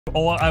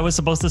Oh, I was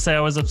supposed to say I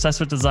was obsessed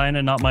with design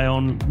and not my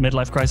own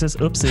midlife crisis.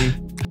 Oopsie.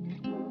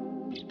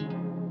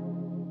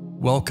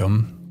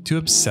 Welcome to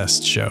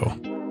Obsessed Show,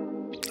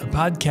 a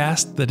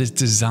podcast that is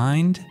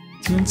designed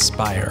to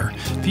inspire,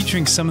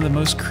 featuring some of the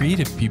most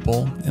creative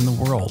people in the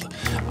world.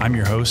 I'm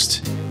your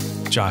host,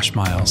 Josh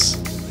Miles.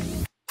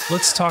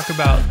 Let's talk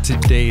about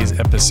today's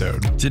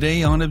episode.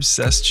 Today on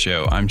Obsessed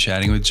Show, I'm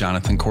chatting with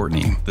Jonathan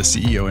Courtney, the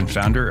CEO and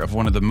founder of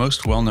one of the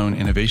most well-known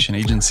innovation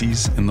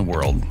agencies in the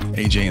world,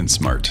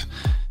 AJ&Smart.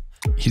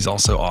 He's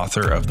also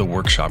author of the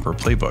Workshopper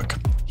Playbook.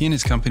 He and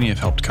his company have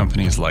helped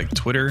companies like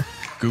Twitter,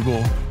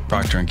 Google,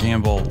 Procter &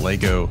 Gamble,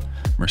 Lego,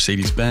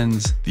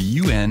 Mercedes-Benz, the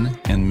UN,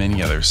 and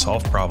many others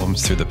solve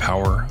problems through the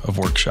power of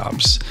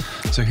workshops.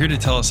 So here to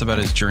tell us about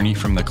his journey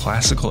from the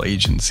classical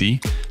agency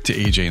to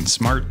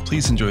AJ&Smart,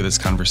 please enjoy this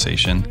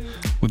conversation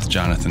with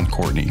Jonathan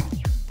Courtney.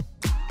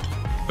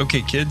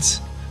 Okay, kids,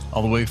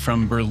 all the way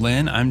from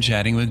Berlin, I'm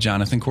chatting with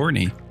Jonathan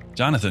Courtney.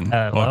 Jonathan,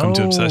 welcome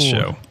to Obsessed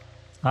Show.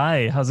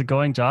 Hi, how's it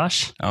going,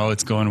 Josh? Oh,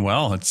 it's going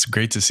well. It's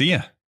great to see you.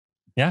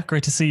 Yeah,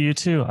 great to see you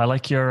too. I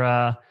like your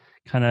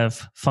kind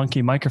of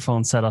funky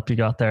microphone setup you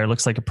got there. It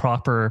looks like a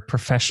proper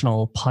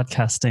professional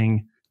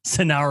podcasting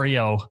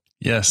scenario.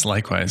 Yes,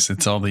 likewise.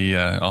 It's all the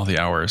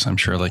hours. I'm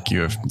sure like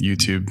you have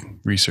YouTube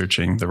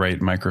researching the right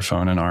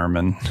microphone and arm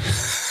and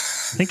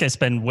I think I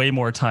spend way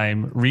more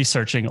time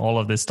researching all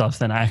of this stuff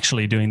than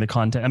actually doing the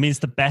content. I mean, it's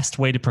the best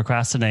way to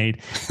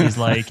procrastinate is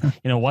like,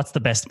 what's the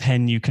best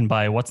pen you can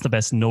buy? What's the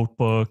best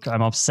notebook?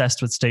 I'm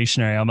obsessed with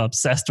stationery. I'm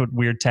obsessed with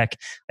weird tech.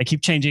 I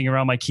keep changing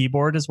around my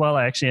keyboard as well.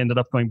 I actually ended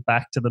up going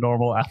back to the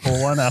normal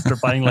Apple one after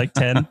buying like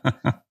 10.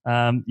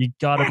 You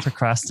got to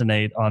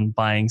procrastinate on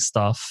buying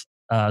stuff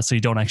so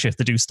you don't actually have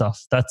to do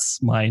stuff. That's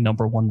my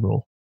number one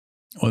rule.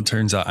 Well, it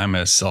turns out I'm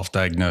a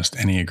self-diagnosed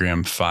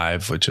Enneagram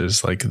 5, which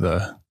is like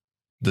the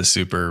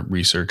super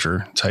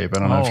researcher type. I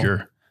don't know if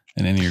you're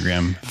an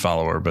Enneagram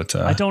follower, but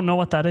I don't know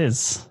what that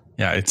is.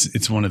 Yeah,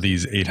 it's one of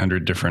these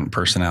 800 different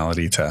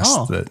personality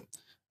tests that,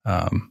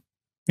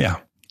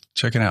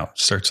 check it out.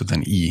 Starts with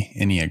an E,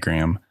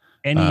 Enneagram.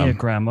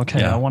 Enneagram.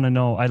 Okay. Yeah. I want to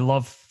know. I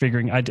love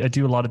figuring, I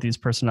do a lot of these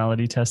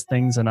personality test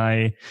things and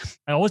I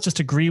always just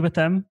agree with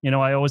them.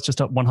 I always just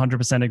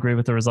 100% agree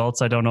with the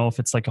results. I don't know if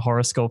it's like a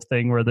horoscope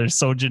thing where they're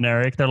so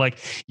generic. They're like,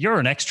 you're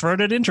an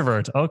extroverted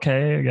introvert.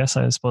 Okay. I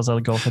suppose I'll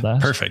go for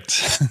that.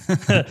 Perfect.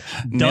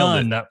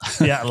 Done.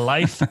 Yeah.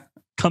 Life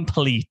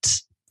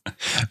complete.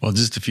 Well,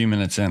 just a few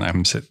minutes in,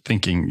 I'm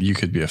thinking you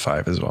could be a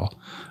 5 as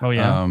well. Oh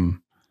yeah.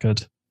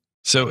 Good.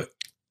 So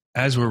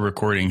as we're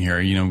recording here,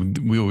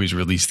 we always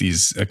release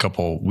these a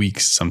couple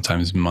weeks,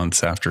 sometimes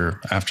months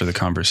after the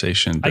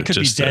conversation. I could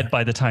be dead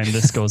by the time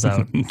this goes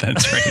out.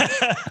 That's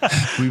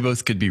right. We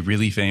both could be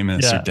really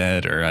famous or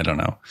dead, or I don't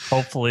know.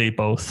 Hopefully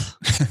both.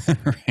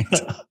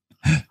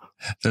 Right.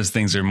 Those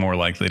things are more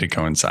likely to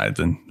coincide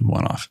than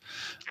one off.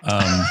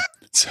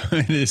 So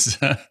it is.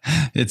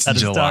 It's that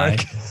July.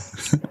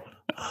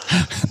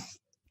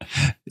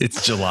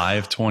 It's July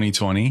of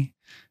 2020,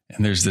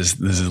 and there's this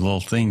little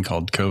thing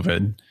called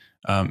COVID.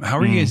 How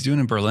are you guys doing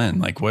in Berlin?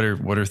 Like, what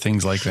are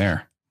things like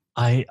there?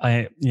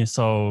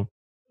 So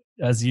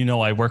as you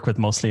know, I work with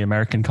mostly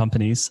American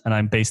companies and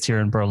I'm based here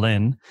in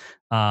Berlin.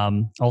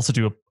 I also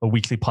do a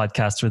weekly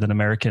podcast with an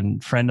American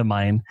friend of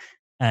mine.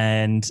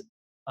 And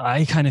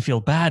I kind of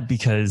feel bad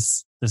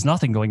because there's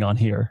nothing going on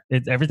here.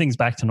 Everything's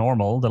back to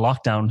normal. The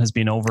lockdown has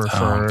been over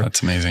for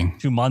that's amazing.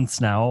 2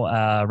 months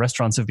now.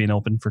 Restaurants have been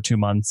open for 2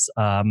 months.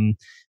 The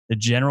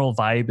general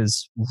vibe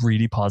is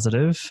really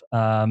positive.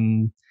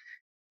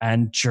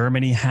 And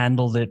Germany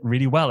handled it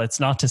really well. It's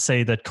not to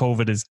say that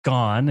COVID is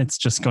gone. It's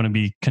just going to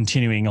be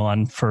continuing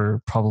on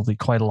for probably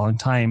quite a long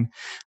time.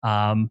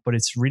 But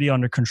it's really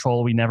under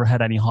control. We never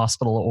had any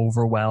hospital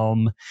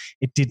overwhelm.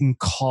 It didn't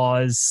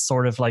cause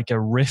sort of like a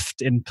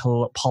rift in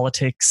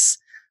politics.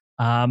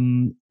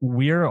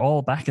 We're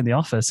all back in the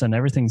office and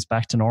everything's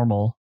back to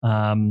normal.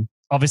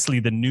 Obviously,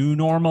 the new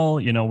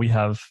normal, we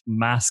have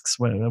masks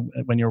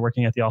when you're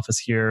working at the office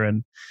here,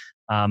 and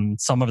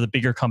some of the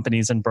bigger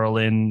companies in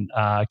Berlin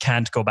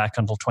can't go back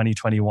until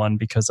 2021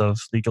 because of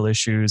legal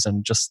issues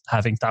and just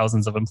having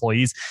thousands of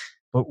employees.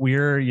 But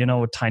we're,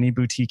 a tiny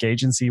boutique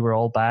agency. We're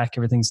all back.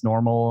 Everything's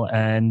normal.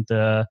 And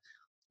the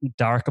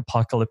dark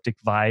apocalyptic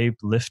vibe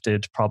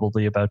lifted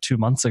probably about 2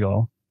 months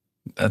ago.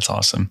 That's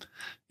awesome.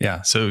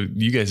 Yeah. So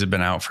you guys have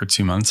been out for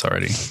 2 months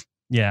already.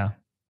 Yeah.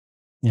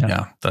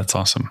 Yeah. That's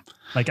awesome.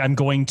 Like I'm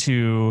going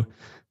to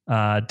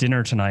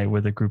dinner tonight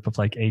with a group of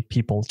like 8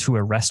 people to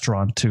a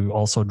restaurant to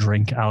also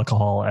drink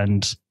alcohol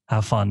and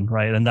have fun.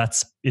 Right. And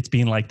it's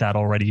been like that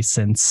already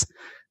since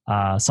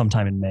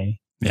sometime in May.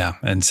 Yeah.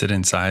 And sit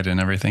inside and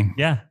everything.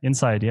 Yeah.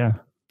 Inside. Yeah.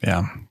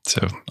 Yeah.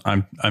 So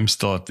I'm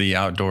still at the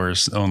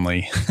outdoors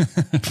only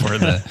for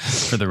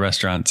the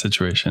restaurant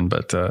situation.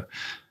 But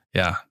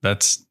yeah,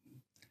 that's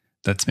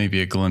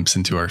maybe a glimpse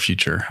into our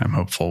future. I'm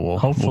hopeful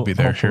we'll be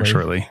there here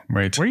shortly.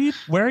 Right.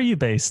 Where are you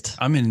based?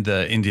 I'm in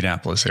the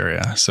Indianapolis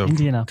area. So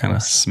kind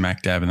of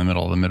smack dab in the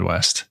middle of the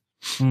Midwest.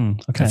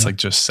 Okay. It's like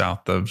just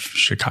south of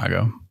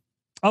Chicago.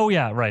 Oh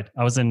yeah. Right.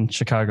 I was in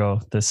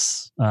Chicago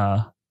this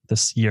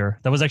this year.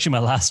 That was actually my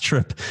last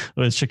trip. It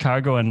was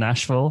Chicago and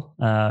Nashville.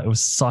 It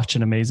was such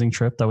an amazing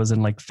trip. That was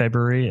in like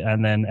February,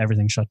 and then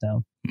everything shut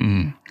down.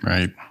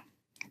 Right.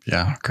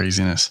 Yeah.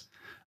 Craziness.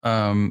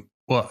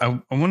 Well,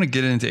 I want to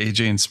get into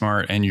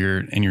AJ&Smart and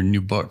your new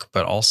book,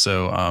 but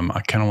also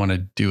I kind of want to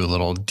do a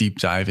little deep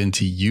dive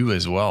into you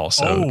as well.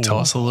 So tell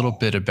us a little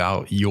bit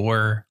about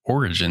your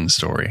origin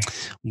story.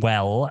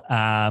 Well,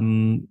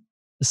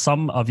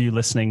 some of you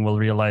listening will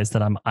realize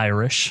that I'm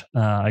Irish.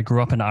 I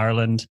grew up in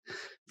Ireland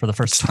for the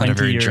first 20 years. Not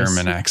a very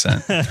German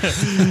accent.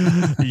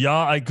 Yeah,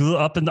 I grew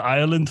up in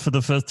Ireland for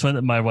the first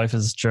 20. My wife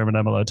is German.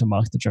 I'm allowed to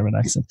mock the German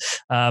accent.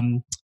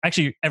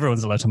 Actually,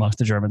 everyone's allowed to mock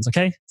the Germans.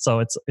 Okay, so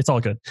it's all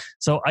good.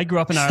 So I grew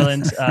up in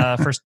Ireland.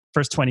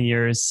 First 20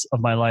 years of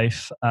my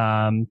life,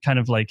 kind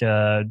of like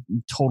a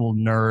total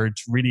nerd,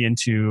 really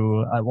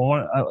into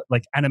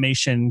like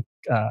animation.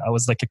 I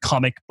was like a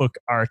comic book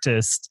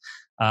artist.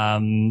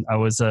 I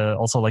was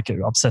also like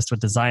obsessed with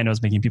design. I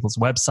was making people's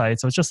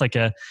websites. I was just like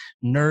a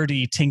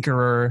nerdy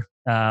tinkerer.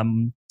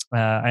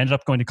 I ended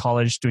up going to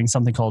college doing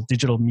something called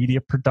digital media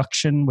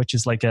production, which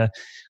is like a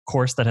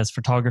course that has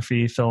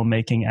photography,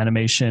 filmmaking,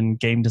 animation,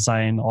 game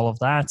design, all of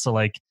that. So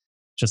like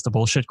just a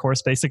bullshit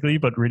course basically,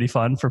 but really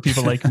fun for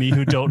people like me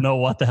who don't know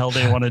what the hell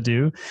they want to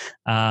do.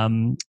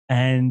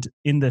 And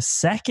in the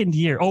second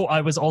year,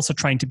 I was also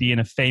trying to be in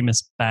a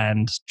famous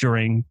band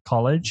during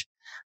college.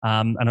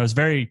 And I was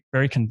very,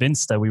 very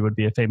convinced that we would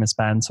be a famous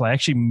band. So I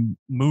actually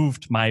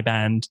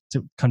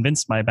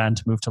convinced my band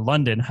to move to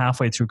London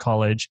halfway through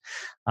college.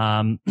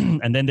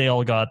 And then they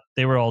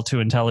were all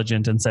too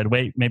intelligent and said,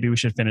 wait, maybe we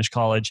should finish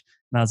college.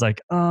 And I was like,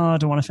 I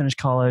don't want to finish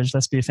college.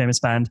 Let's be a famous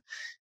band.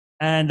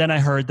 And then I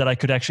heard that I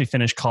could actually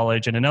finish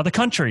college in another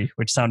country,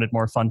 which sounded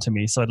more fun to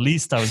me. So at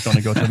least I was going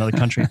to go to another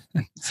country.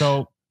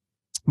 So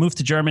moved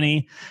to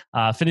Germany,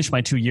 finished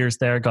my 2 years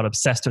there, got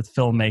obsessed with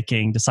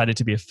filmmaking, decided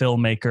to be a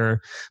filmmaker,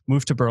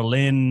 moved to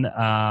Berlin,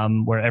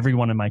 where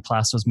everyone in my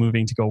class was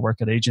moving to go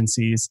work at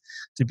agencies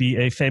to be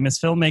a famous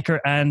filmmaker.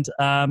 And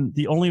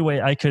the only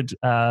way I could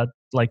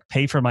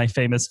pay for my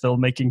famous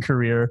filmmaking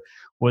career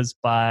was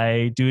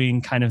by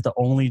doing kind of the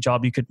only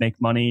job you could make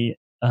money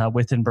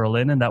with in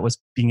Berlin, and that was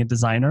being a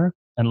designer.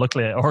 And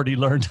luckily, I already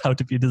learned how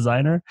to be a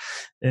designer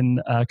in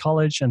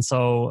college. And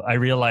so I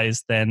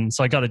realized then,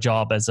 so I got a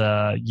job as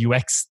a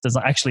UX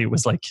designer. Actually, it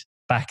was like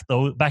back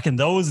in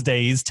those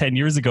days, 10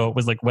 years ago, it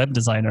was like web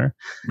designer.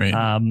 Right.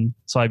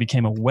 So I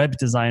became a web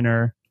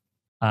designer,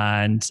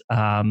 and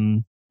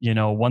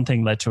one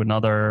thing led to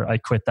another. I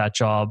quit that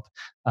job.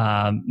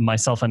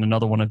 Myself and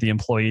another one of the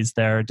employees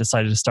there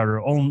decided to start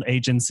our own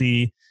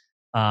agency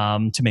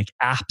to make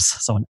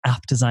apps. So an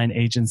app design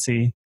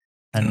agency.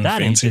 And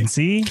that fancy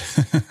agency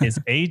is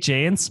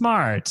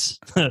AJ&Smart.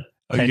 You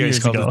guys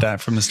called it that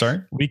from the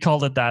start? We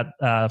called it that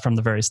from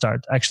the very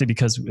start, actually,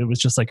 because it was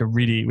just like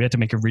we had to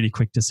make a really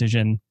quick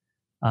decision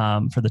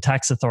for the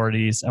tax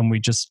authorities. And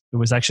it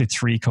was actually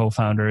 3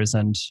 co-founders,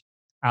 and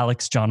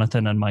Alex,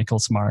 Jonathan, and Michael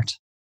Smart.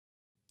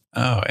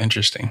 Oh,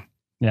 interesting.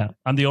 Yeah,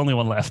 I'm the only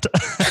one left.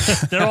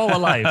 They're all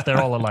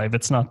alive.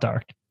 It's not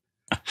dark.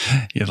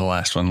 You're the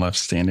last one left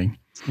standing.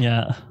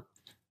 Yeah.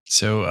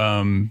 So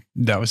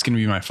that was going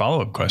to be my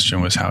follow-up question,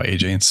 was how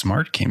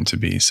AJ&Smart came to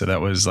be. So that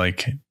was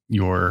like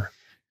your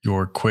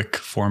quick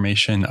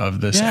formation of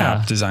this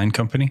app design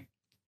company?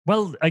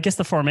 Well, I guess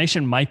the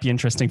formation might be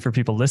interesting for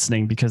people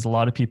listening, because a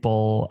lot of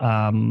people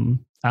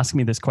ask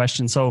me this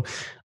question. So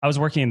I was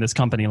working in this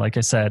company, like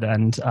I said,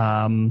 and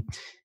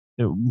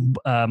one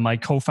of my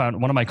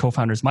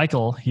co-founders,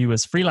 Michael, he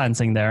was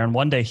freelancing there. And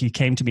one day he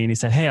came to me and he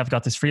said, hey, I've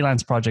got this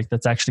freelance project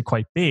that's actually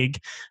quite big.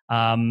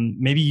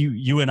 Maybe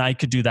you and I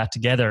could do that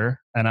together.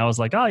 And I was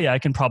like, oh yeah, I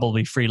can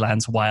probably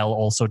freelance while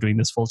also doing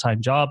this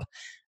full-time job.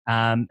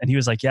 And he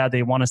was like, yeah,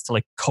 they want us to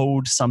like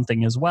code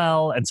something as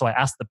well. And so I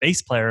asked the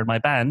bass player in my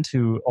band,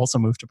 who also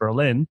moved to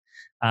Berlin.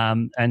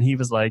 And he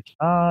was like,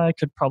 I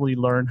could probably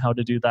learn how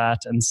to do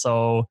that. And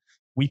so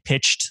we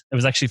pitched. It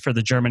was actually for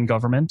the German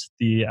government,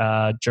 the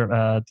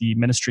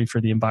Ministry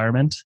for the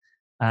Environment.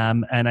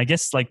 And I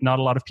guess like not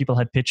a lot of people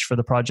had pitched for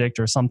the project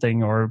or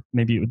something, or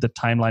maybe the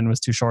timeline was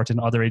too short and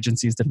other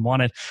agencies didn't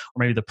want it, or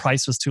maybe the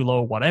price was too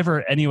low,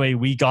 whatever. Anyway,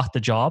 we got the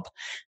job.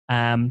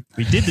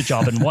 We did the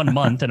job in 1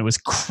 month, and it was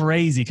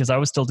crazy because I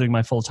was still doing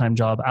my full-time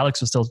job. Alex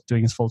was still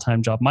doing his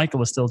full-time job. Michael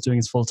was still doing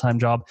his full-time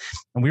job.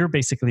 And we were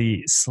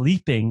basically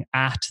sleeping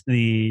at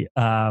the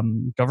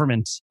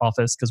government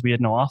office because we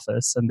had no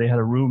office, and they had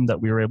a room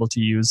that we were able to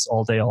use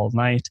all day, all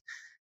night.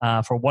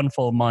 For 1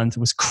 full month. It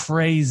was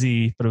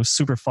crazy, but it was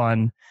super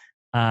fun.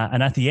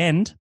 And at the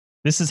end,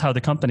 this is how the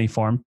company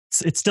formed.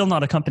 It's still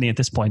not a company at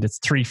this point. It's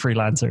 3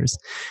 freelancers.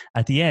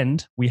 At the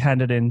end, we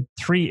handed in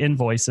 3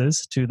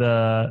 invoices to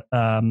the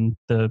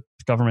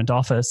government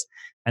office,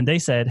 and they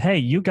said, hey,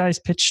 you guys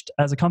pitched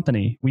as a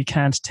company. We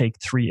can't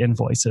take 3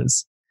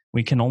 invoices.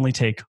 We can only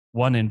take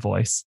 1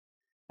 invoice.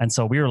 And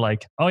so we were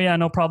like, oh yeah,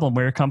 no problem.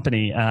 We're a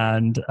company.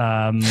 And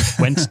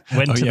went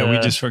to we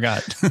just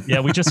forgot. Yeah,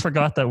 we just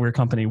forgot that we're a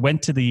company.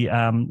 Went to the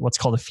what's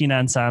called a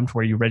Finanzamt,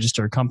 where you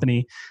register a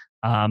company.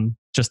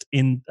 just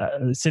in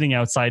sitting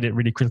outside it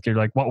really quickly,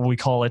 like, what will we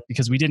call it?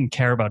 Because we didn't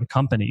care about a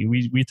company.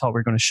 We thought we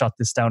were going to shut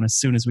this down as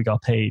soon as we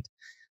got paid.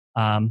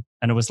 And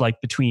it was like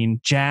between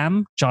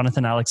Jam,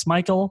 Jonathan, Alex,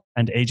 Michael,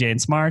 and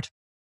AJ&Smart.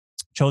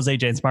 Chose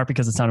AJ&Smart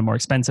because it sounded more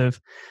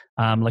expensive,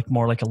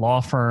 more like a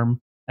law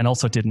firm, and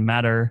also it didn't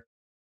matter.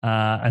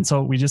 And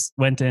so we just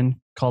went in,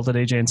 called it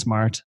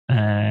AJ&Smart,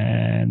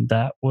 and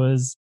that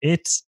was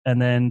it.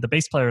 And then the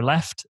bass player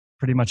left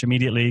pretty much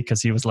immediately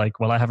because he was like,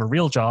 well, I have a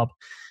real job.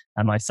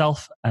 And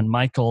myself and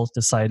Michael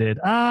decided,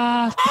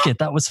 fuck it,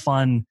 that was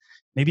fun.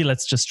 Maybe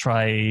let's just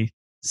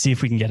see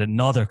if we can get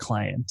another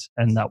client.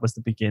 And that was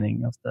the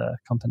beginning of the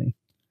company.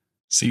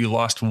 So you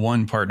lost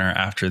one partner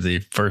after the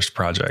first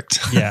project.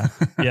 Yeah,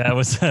 it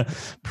was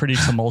pretty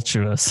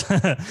tumultuous.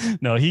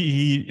 No,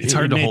 it's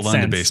hard to hold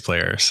on to bass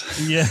players.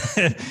 Yeah,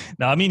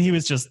 no, I mean,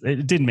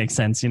 it didn't make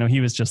sense.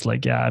 He was just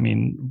like, yeah, I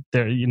mean,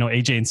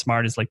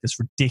 AJ&Smart is like this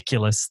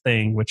ridiculous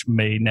thing which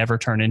may never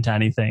turn into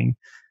anything,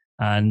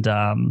 and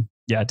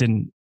it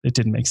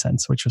didn't make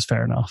sense, which was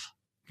fair enough.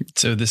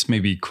 So this may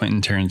be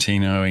Quentin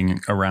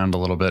Tarantinoing around a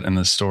little bit in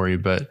the story,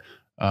 but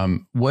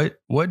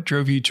what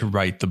drove you to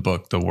write the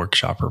book, The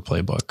Workshopper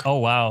Playbook? Oh,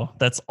 wow.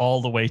 That's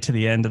all the way to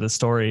the end of the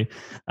story.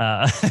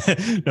 No,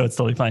 it's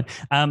totally fine.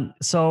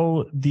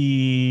 So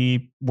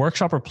the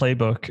Workshopper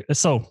Playbook.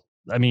 So,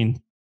 I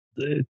mean,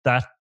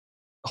 that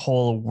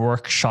whole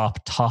workshop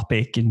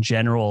topic in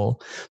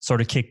general sort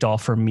of kicked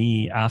off for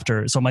me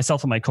after. So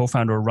myself and my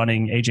co-founder were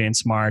running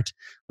AJ&Smart,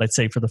 let's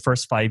say for the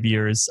first 5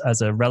 years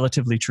as a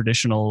relatively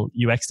traditional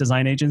UX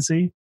design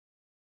agency.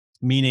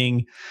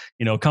 Meaning,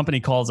 a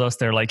company calls us,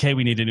 they're like, hey,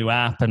 we need a new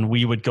app. And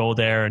we would go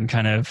there and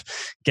kind of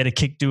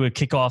do a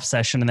kickoff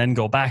session and then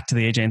go back to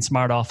the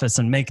AJ&Smart office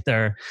and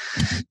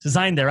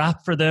design their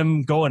app for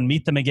them, go and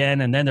meet them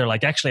again. And then they're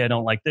like, actually, I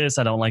don't like this.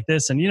 And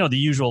the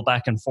usual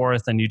back and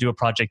forth. And you do a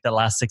project that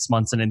lasts 6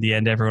 months and in the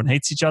end, everyone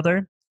hates each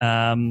other.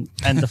 And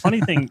the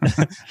funny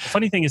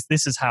thing is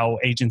this is how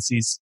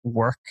agencies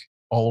work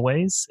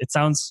always. It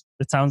sounds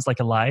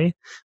like a lie,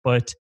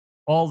 but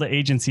all the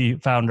agency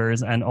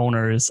founders and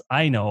owners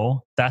I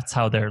know, that's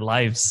how their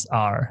lives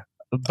are.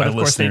 But our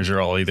listeners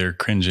are all either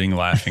cringing,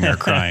 laughing, or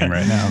crying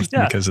right now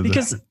because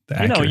the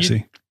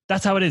accuracy.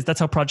 That's how it is. That's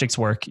how projects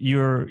work.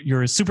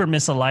 You're super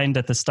misaligned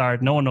at the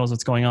start. No one knows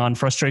what's going on.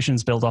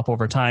 Frustrations build up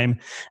over time.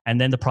 And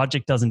then the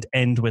project doesn't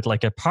end with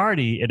like a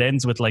party. It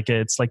ends with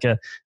it's like a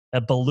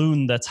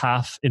balloon that's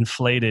half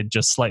inflated,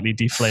 just slightly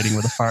deflating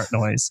with a fart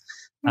noise.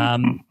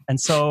 And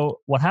so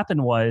what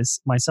happened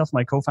was myself and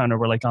my co-founder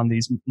were like on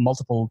these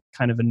multiple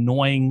kind of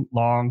annoying,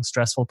 long,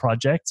 stressful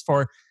projects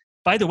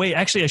by the way,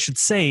 actually I should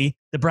say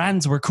the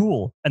brands were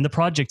cool and the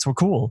projects were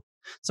cool.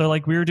 So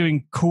like we were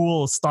doing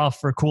cool stuff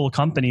for cool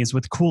companies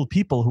with cool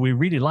people who we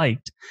really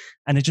liked.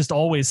 And it just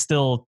always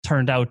still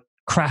turned out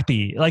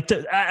crappy.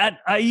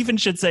 I even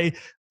should say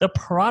the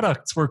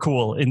products were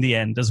cool in the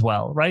end as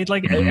well, right?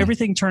 Like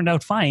everything turned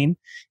out fine.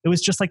 It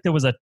was just like there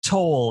was a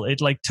toll.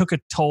 It like took a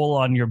toll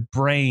on your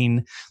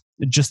brain.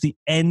 Just the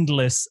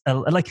endless,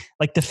 like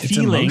the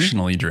feeling. It's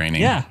emotionally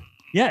draining. Yeah,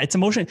 it's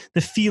emotional.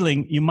 The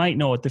feeling, you might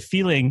know it. The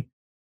feeling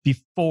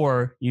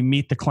before you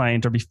meet the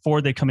client or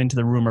before they come into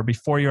the room or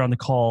before you're on the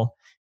call,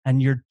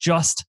 and you're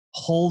just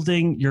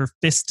holding your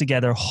fist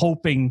together,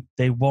 hoping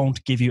they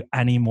won't give you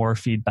any more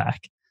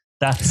feedback.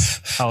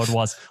 That's how it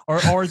was.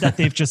 Or that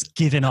they've just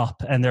given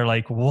up and they're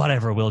like,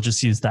 whatever, we'll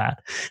just use that.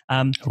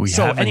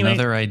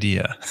 Another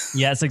idea.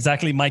 Yes,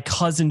 exactly. My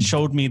cousin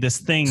showed me this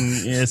thing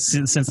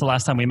since the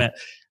last time we met.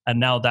 And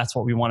now that's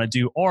what we want to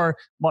do. Or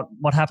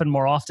what happened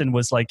more often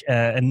was like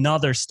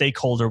another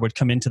stakeholder would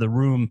come into the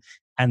room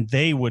and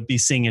they would be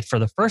seeing it for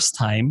the first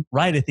time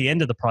right at the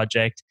end of the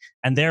project.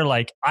 And they're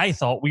like, I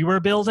thought we were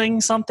building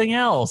something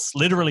else.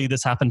 Literally,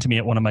 this happened to me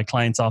at one of my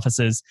clients'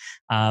 offices.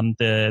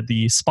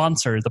 The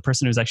sponsor, the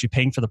person who's actually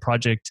paying for the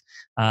project,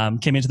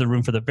 came into the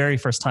room for the very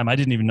first time. I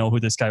didn't even know who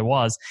this guy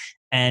was.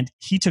 And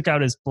he took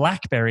out his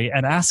BlackBerry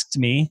and asked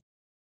me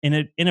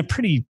in a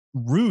pretty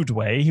rude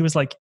way. He was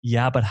like,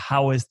 yeah, but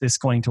how is this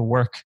going to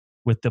work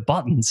with the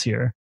buttons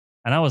here?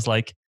 And I was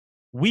like,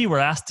 we were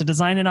asked to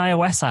design an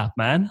iOS app,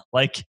 man.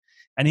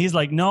 And he's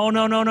like, no,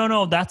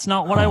 that's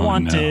not what I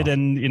wanted. No.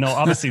 And,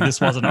 obviously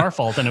this wasn't our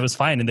fault and it was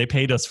fine. And they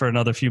paid us for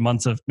another few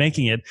months of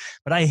making it.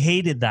 But I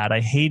hated that.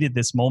 I hated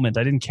this moment.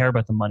 I didn't care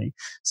about the money.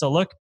 So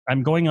look,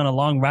 I'm going on a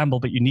long ramble,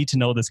 but you need to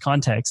know this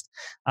context.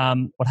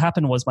 What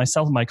happened was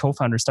myself and my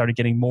co-founder started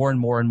getting more and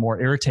more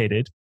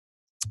irritated.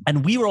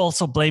 And we were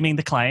also blaming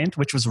the client,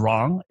 which was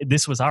wrong.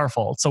 This was our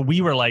fault. So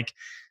we were like,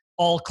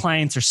 all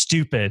clients are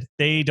stupid.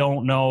 They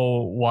don't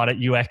know what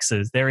UX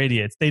is. They're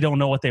idiots. They don't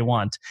know what they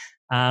want.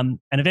 And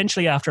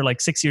eventually after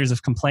like 6 years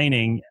of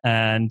complaining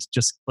and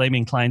just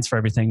blaming clients for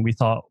everything, we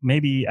thought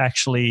maybe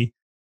actually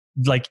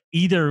like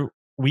either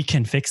we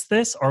can fix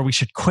this or we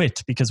should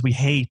quit because we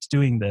hate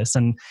doing this.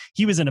 And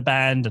he was in a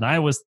band and I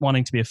was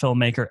wanting to be a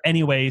filmmaker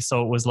anyway.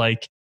 So it was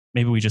like,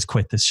 maybe we just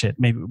quit this shit.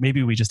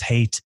 Maybe we just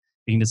hate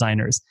being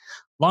designers.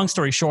 Long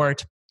story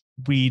short,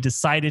 we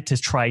decided to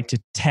try to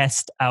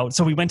test out.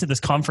 So we went to this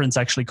conference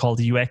actually called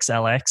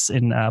UXLX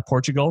in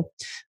Portugal.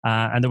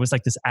 And there was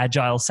like this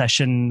agile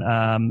session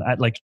at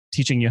like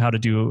teaching you how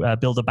to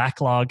build a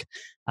backlog.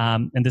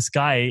 And this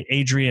guy,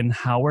 Adrian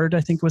Howard,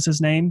 I think was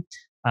his name.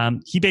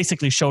 He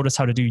basically showed us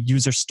how to do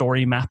user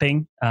story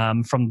mapping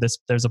from this.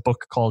 There's a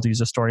book called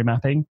User Story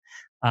Mapping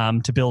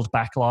to build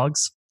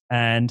backlogs.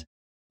 And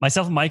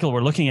myself and Michael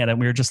were looking at it and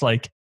we were just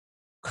like,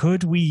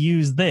 could we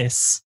use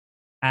this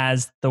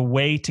as the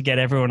way to get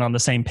everyone on the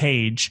same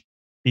page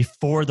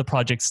before the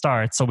project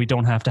starts so we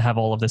don't have to have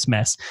all of this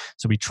mess?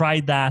 So we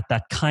tried that.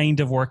 That kind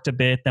of worked a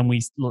bit. Then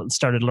we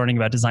started learning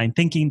about design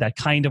thinking. That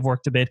kind of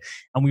worked a bit.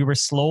 And we were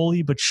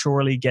slowly but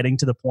surely getting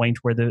to the point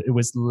where it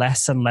was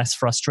less and less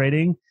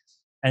frustrating.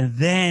 And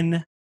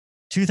then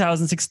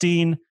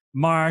 2016,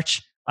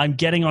 March, I'm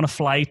getting on a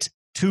flight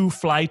to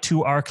fly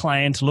to our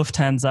client,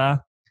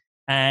 Lufthansa.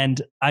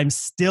 And I'm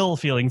still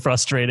feeling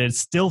frustrated,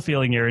 still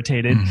feeling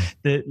irritated.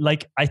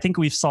 I think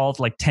we've solved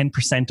like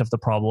 10% of the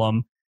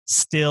problem.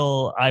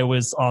 Still, I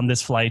was on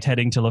this flight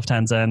heading to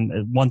Lufthansa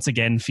and once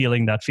again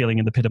feeling that feeling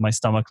in the pit of my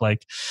stomach,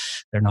 like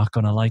they're not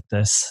going to like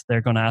this.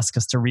 They're going to ask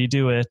us to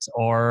redo it,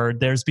 or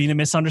there's been a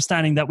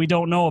misunderstanding that we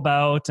don't know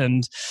about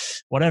and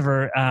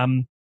whatever.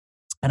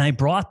 And I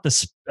brought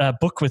this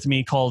book with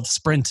me called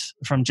Sprint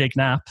from Jake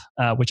Knapp,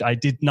 which I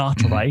did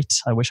not write.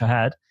 I wish I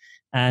had.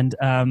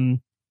 And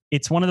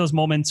it's one of those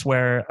moments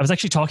where I was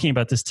actually talking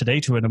about this today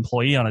to an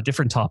employee on a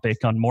different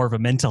topic, on more of a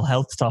mental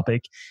health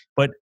topic.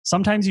 But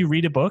sometimes you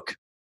read a book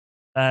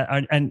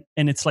and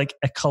it's like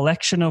a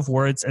collection of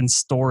words and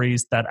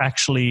stories that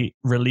actually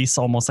release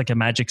almost like a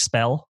magic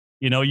spell.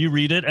 You know, you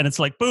read it and it's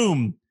like,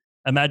 boom,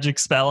 a magic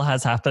spell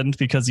has happened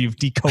because you've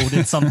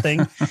decoded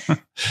something.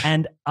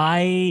 And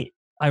I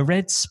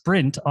read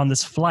Sprint on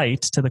this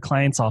flight to the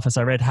client's office.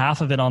 I read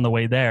half of it on the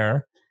way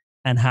there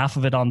and half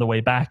of it on the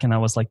way back. And I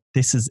was like,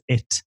 this is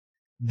it.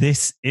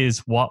 This is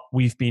what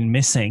we've been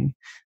missing.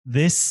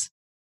 This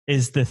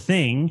is the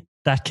thing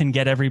that can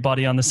get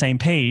everybody on the same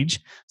page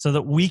so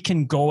that we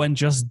can go and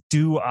just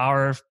do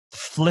our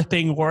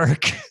flipping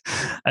work.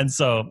 And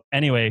so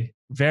anyway,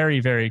 very,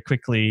 very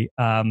quickly,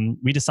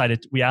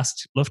 we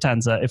asked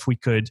Lufthansa if we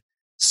could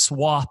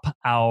swap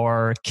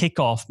our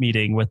kickoff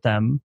meeting with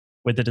them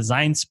with the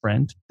design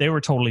sprint. They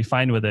were totally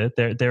fine with it.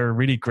 They're a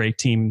really great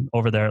team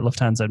over there at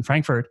Lufthansa in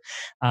Frankfurt.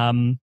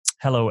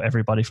 Hello,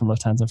 everybody from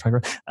Lufthansa in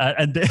Frankfurt.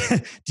 And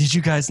did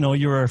you guys know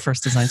you were our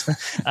first design sprint?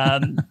 Our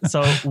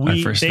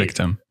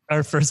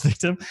first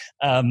victim.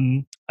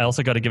 I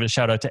also got to give a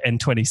shout out to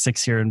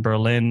N26 here in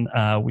Berlin.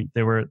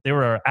 They were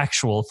our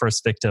actual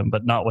first victim,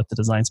 but not with the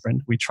design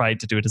sprint. We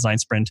tried to do a design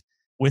sprint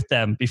with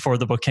them before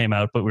the book came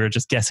out, but we were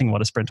just guessing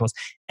what a sprint was.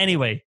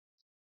 Anyway,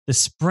 the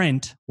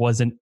sprint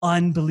was an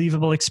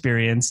unbelievable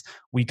experience.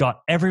 We got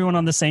everyone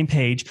on the same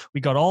page.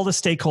 We got all the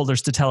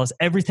stakeholders to tell us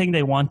everything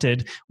they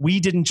wanted. We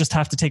didn't just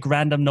have to take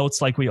random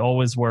notes like we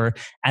always were.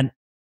 And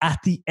at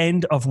the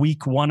end of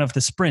week 1 of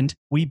the sprint,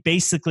 we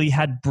basically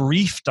had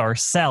briefed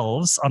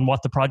ourselves on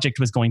what the project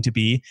was going to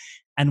be.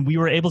 And we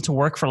were able to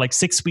work for like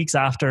 6 weeks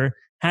after,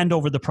 hand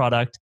over the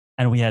product,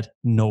 and we had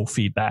no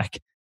feedback.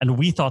 And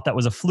we thought that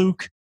was a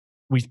fluke.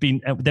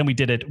 Then we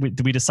did it.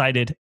 We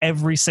decided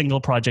every single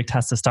project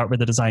has to start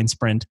with a design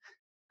sprint.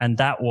 And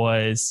that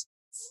was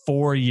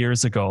 4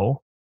 years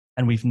ago.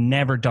 And we've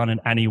never done it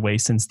anyway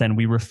since then.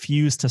 We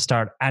refuse to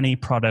start any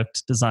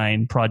product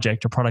design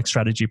project or product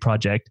strategy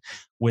project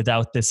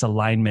without this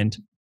alignment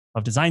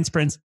of design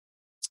sprints.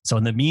 So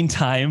in the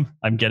meantime,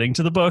 I'm getting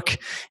to the book.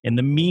 In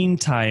the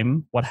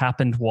meantime, what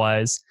happened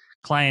was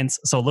clients,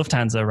 so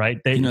Lufthansa, right?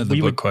 The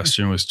book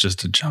question was just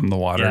to chum the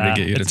water to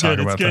get you to talk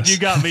about this. You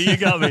got me.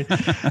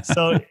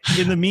 So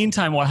in the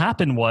meantime, what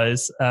happened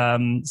was,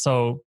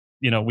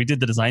 we did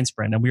the design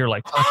sprint and we were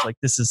like, fuck, like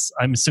this is,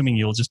 I'm assuming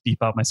you'll just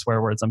beep out my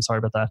swear words. I'm sorry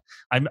about that.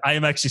 I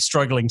am actually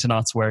struggling to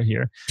not swear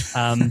here.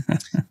 We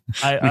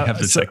have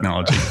the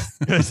technology.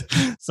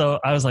 So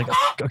I was like,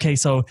 okay,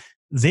 so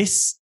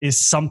this is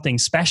something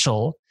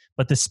special,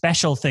 but the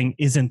special thing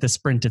isn't the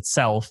sprint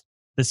itself.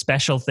 The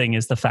special thing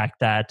is the fact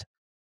that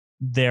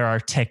there are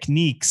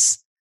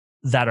techniques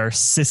that are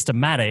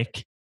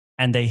systematic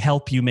and they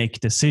help you make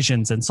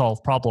decisions and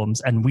solve problems.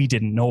 And we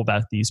didn't know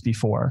about these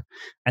before.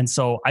 And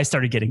so I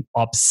started getting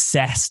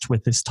obsessed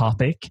with this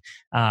topic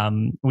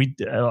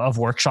of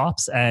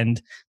workshops.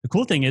 And the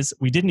cool thing is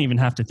we didn't even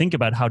have to think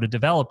about how to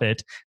develop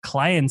it.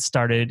 Clients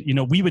started,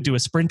 we would do a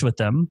sprint with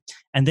them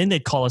and then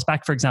they'd call us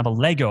back. For example,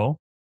 Lego,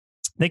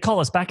 they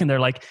call us back and they're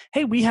like,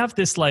 hey, we have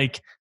this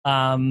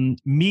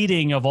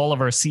meeting of all of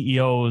our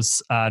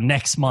CEOs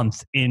next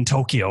month in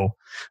Tokyo,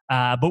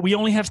 but we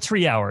only have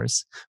 3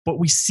 hours, but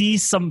we see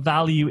some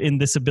value in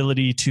this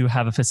ability to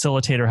have a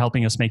facilitator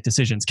helping us make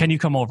decisions. Can you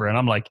come over? And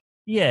I'm like,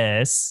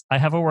 yes, I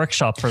have a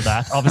workshop for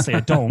that. Obviously I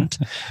don't.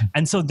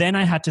 And so then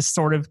I had to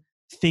sort of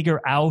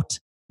figure out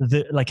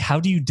how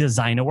do you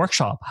design a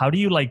workshop? How do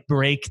you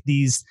break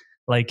these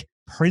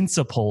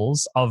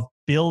principles of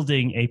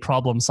building a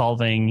problem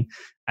solving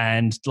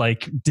and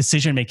like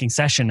decision making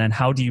session, and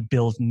how do you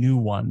build new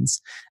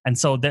ones. And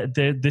so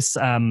this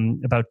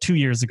about 2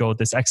 years ago,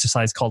 this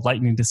exercise called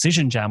Lightning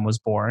Decision Jam was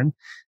born.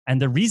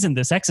 And the reason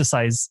this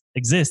exercise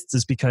exists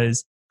is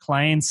because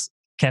clients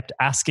kept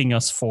asking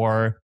us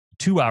for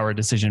 2-hour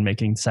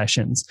decision-making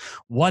sessions,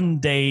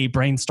 1-day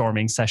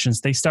brainstorming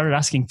sessions. They started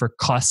asking for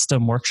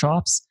custom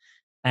workshops,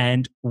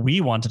 and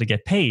we wanted to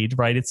get paid,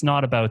 right? It's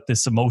not about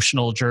this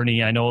emotional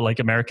journey. I know like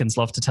Americans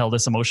love to tell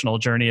this emotional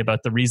journey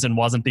about the reason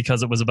wasn't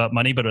because it was about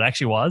money, but it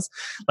actually was.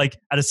 Like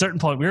at a certain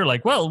point, we were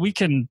like, well, we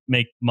can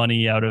make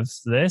money out of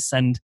this.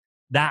 And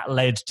that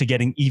led to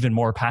getting even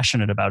more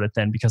passionate about it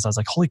then, because I was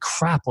like, holy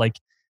crap, like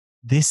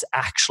this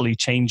actually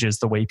changes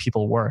the way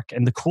people work.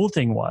 And the cool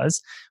thing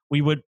was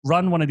we would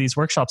run one of these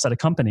workshops at a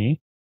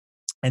company,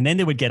 and then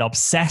they would get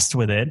obsessed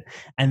with it.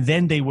 And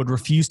then they would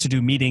refuse to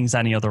do meetings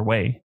any other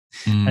way.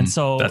 And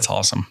so that's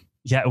awesome.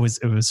 Yeah, it was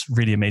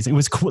really amazing. It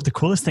was cool. The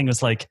coolest thing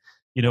was like,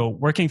 you know,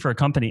 working for a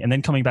company and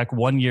then coming back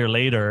 1 year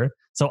later.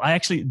 So I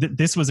actually,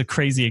 this was a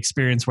crazy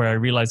experience where I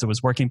realized it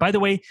was working. By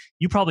the way,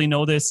 you probably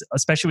know this,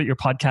 especially with your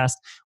podcast.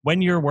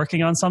 When you're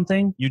working on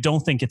something, you don't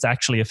think it's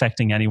actually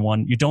affecting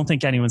anyone. You don't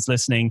think anyone's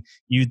listening.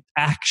 You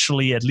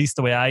actually, at least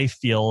the way I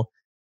feel,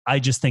 I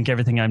just think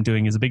everything I'm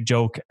doing is a big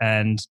joke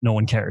and no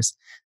one cares.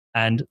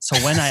 And so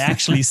when I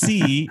actually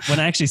see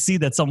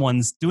that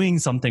someone's doing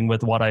something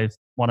with what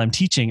I'm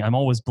teaching, I'm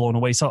always blown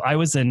away. So I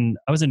was in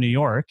New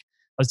York.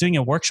 I was doing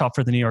a workshop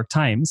for the New York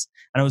Times,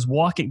 and I was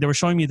walking. They were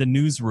showing me the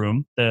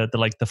newsroom, the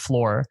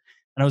floor,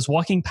 and I was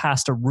walking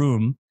past a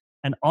room,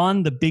 and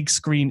on the big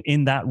screen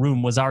in that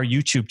room was our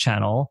YouTube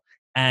channel,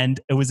 and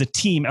it was a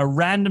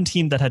random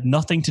team that had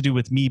nothing to do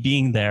with me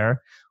being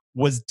there,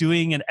 was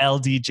doing an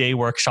LDJ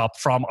workshop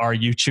from our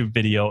YouTube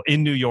video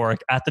in New York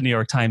at the New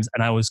York Times,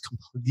 and I was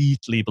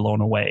completely blown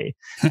away.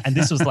 And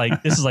this was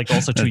like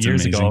also 2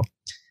 years ago.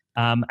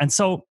 And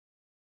so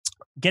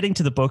getting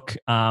to the book,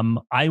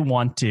 I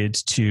wanted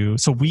to.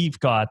 So we've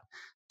got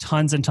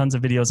tons and tons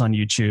of videos on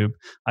YouTube.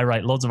 I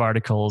write loads of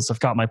articles.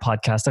 I've got my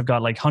podcast. I've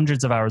got like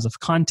hundreds of hours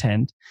of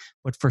content.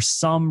 But for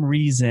some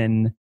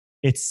reason,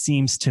 it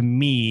seems to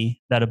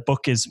me that a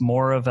book is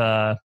more of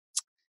a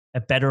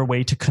better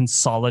way to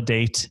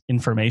consolidate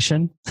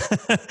information.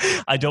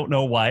 I don't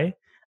know why.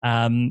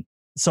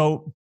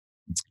 So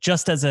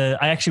just I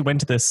actually went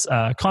to this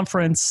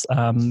conference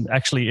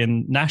actually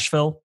in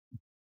Nashville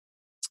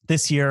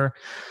this year.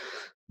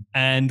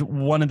 And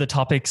one of the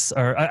topics,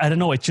 or I don't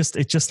know, it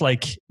just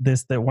like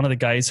this, that one of the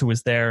guys who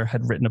was there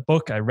had written a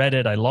book. I read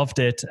it. I loved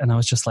it. And I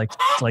was just like,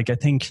 I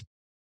think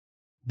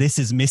this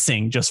is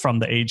missing just from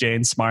the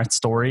AJ&Smart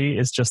story,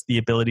 is just the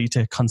ability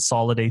to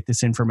consolidate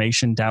this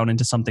information down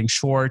into something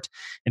short,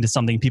 into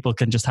something people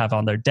can just have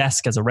on their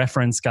desk as a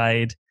reference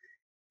guide.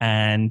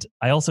 And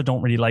I also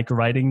don't really like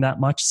writing that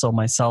much. So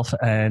myself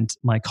and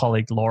my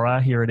colleague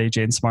Laura here at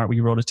AJ&Smart, we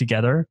wrote it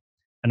together,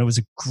 and it was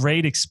a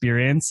great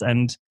experience.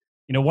 And,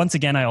 you know, once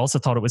again, I also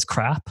thought it was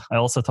crap. I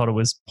also thought it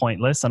was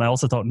pointless, and I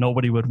also thought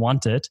nobody would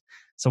want it.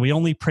 So we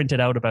only printed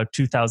out about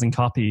 2,000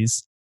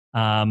 copies.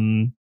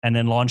 And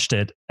then launched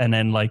it. And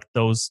then like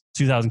those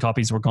 2,000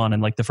 copies were gone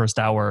in like the first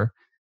hour.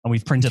 And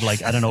we've printed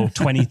like, I don't know,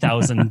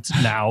 20,000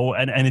 now,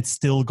 and it's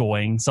still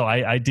going. So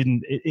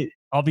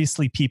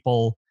obviously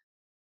people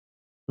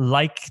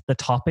like the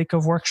topic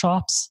of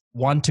workshops,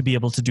 want to be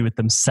able to do it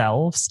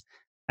themselves.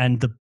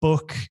 And a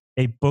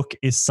book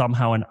is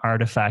somehow an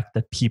artifact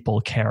that people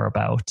care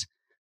about.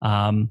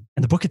 And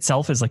the book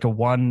itself is like a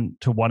 1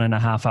 to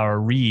 1.5 hour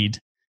read.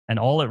 And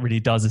all it really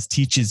does is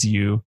teaches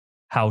you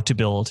how to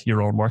build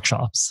your own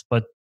workshops.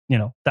 But you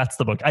know, that's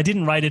the book. I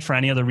didn't write it for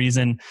any other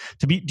reason.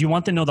 Do you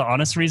want to know the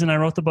honest reason I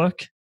wrote the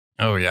book?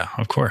 Oh yeah,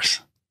 of course.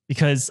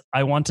 Because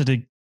I wanted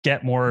to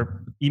get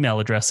more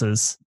email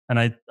addresses.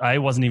 And I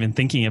wasn't even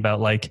thinking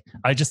about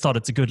I just thought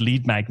it's a good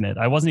lead magnet.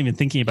 I wasn't even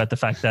thinking about the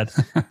fact that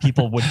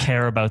people would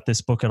care about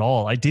this book at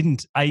all.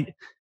 I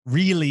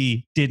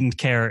really didn't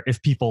care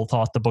if people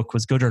thought the book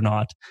was good or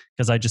not,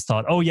 because I just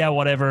thought, oh yeah,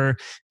 whatever,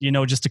 you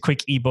know, just a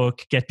quick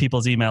ebook, get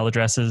people's email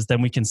addresses, then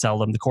we can sell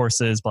them the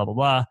courses, blah, blah,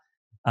 blah.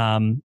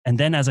 And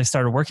then as I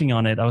started working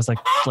on it, I was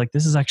like,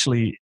 this is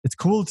actually, it's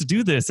cool to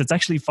do this. It's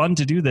actually fun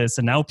to do this.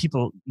 And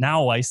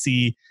now I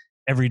see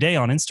every day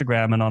on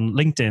Instagram and on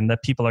LinkedIn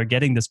that people are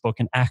getting this book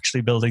and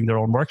actually building their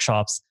own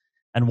workshops.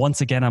 And once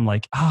again, I'm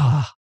like,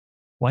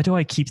 why do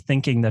I keep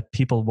thinking that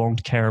people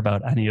won't care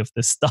about any of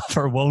this stuff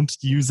or won't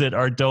use it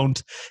or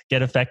don't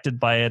get affected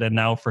by it? And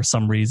now for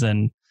some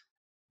reason,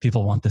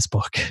 people want this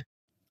book.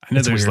 I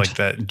know there's weird. Like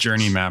that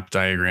journey map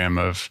diagram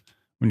of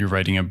when you're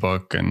writing a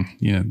book and,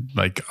 you know,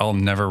 like I'll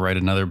never write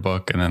another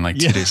book. And then like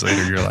 2 days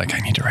later, you're like, I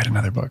need to write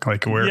another book.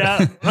 Like we're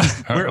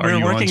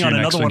working on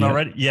another one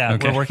already. Yeah,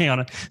 okay. We're working on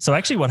it. So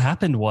actually what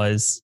happened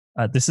was,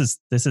 this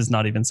is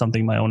not even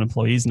something my own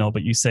employees know,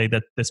 but you say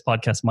that this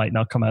podcast might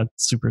not come out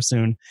super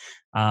soon.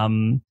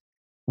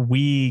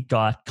 We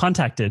got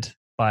contacted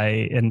by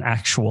an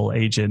actual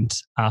agent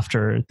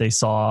after they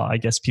saw, I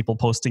guess, people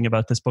posting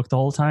about this book the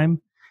whole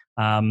time.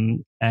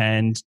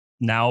 And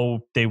now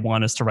they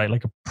want us to write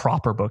like a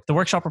proper book. The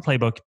Workshopper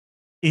Playbook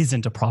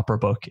isn't a proper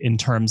book in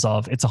terms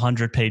of it's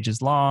 100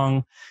 pages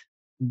long.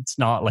 It's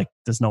not like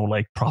there's no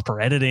like proper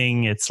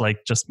editing. It's like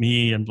just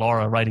me and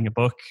Laura writing a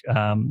book.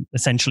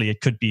 Essentially,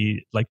 it could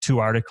be like 2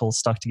 articles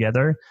stuck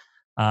together.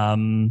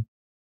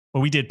 But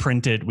we did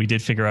print it. We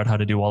did figure out how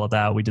to do all of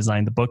that. We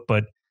designed the book,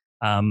 but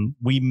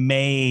we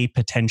may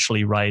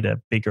potentially write a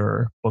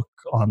bigger book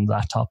on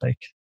that topic.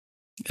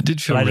 It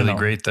did feel really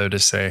great, though, to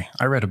say,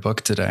 I read a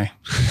book today.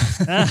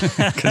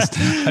 Because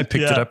I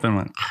picked it up and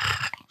went...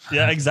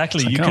 Yeah,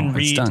 exactly. Like, you can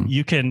read,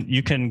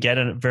 you can get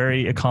a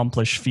very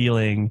accomplished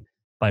feeling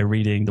by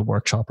reading the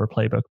Workshopper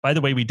Playbook. By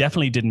the way, we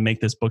definitely didn't make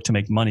this book to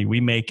make money. We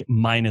make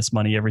minus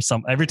money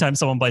every time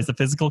someone buys the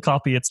physical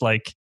copy, it's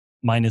like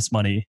minus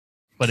money,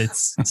 but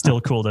it's still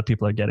cool that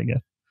people are getting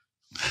it.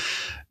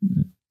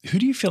 Who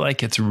do you feel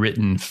like it's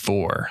written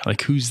for?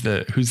 Like who's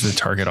the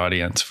target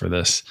audience for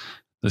this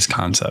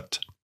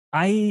concept?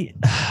 My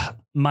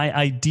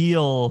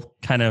ideal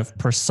kind of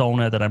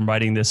persona that I'm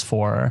writing this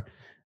for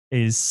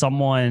is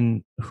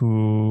someone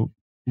who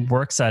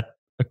works at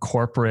a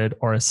corporate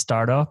or a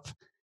startup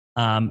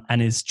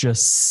and is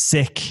just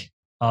sick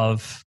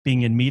of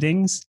being in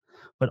meetings,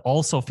 but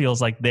also feels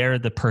like they're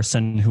the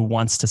person who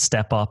wants to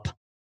step up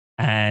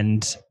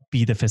and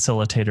be the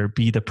facilitator,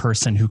 be the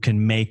person who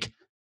can make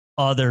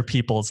other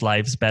people's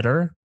lives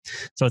better.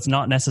 So it's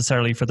not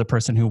necessarily for the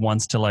person who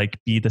wants to like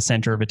be the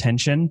center of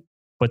attention,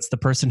 but it's the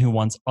person who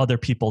wants other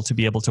people to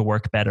be able to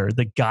work better,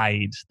 the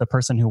guide, the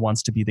person who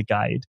wants to be the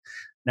guide.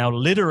 Now,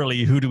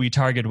 literally, who do we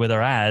target with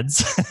our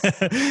ads?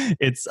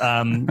 It's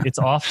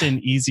often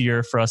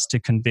easier for us to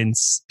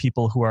convince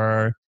people who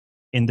are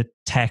in the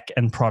tech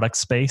and product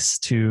space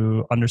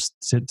to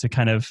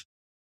kind of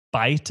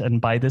bite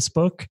and buy this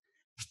book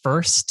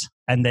first,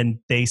 and then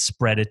they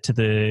spread it to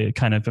the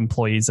kind of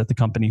employees at the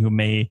company who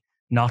may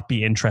not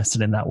be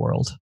interested in that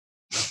world.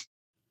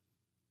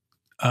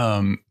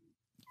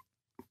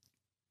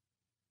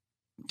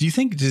 Do you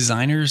think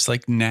designers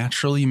like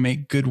naturally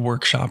make good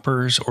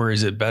workshoppers, or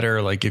is it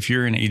better like if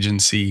you're an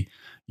agency,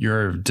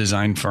 you're a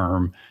design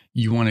firm,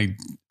 you want to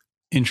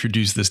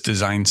introduce this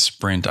design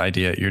sprint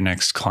idea at your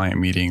next client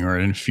meeting or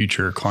in a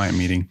future client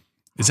meeting?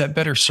 Is that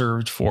better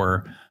served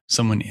for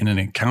someone in an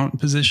account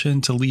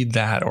position to lead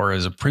that, or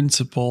as a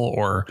principal,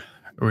 or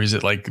is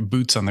it like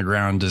boots on the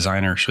ground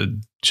designer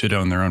should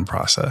own their own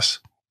process?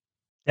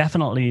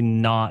 Definitely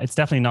not. It's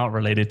definitely not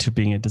related to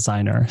being a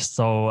designer.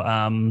 So,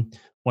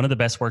 one of the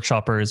best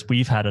workshoppers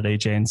we've had at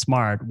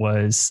AJ&Smart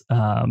was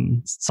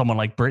someone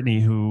like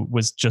Brittany, who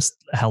was just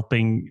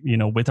helping,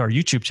 with our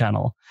YouTube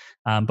channel,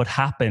 but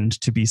happened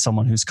to be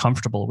someone who's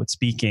comfortable with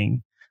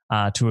speaking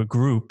to a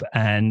group.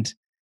 And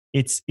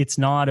it's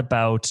not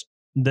about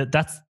that.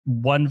 That's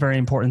one very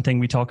important thing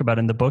we talk about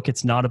in the book.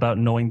 It's not about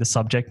knowing the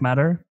subject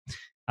matter.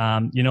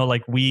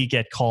 Like we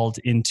get called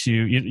into.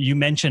 You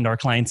mentioned our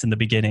clients in the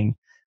beginning.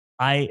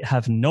 I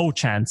have no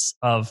chance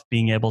of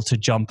being able to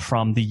jump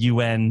from the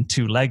UN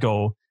to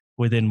Lego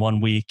within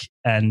 1 week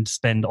and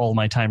spend all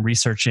my time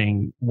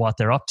researching what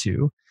they're up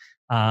to.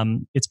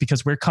 It's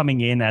because we're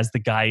coming in as the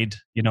guide.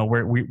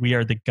 We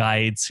are the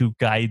guides who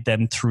guide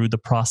them through the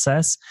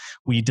process.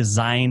 We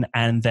design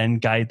and then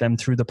guide them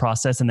through the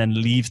process and then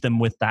leave them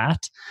with that.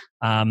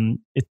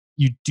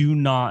 You do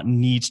not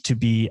need to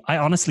be, I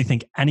honestly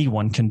think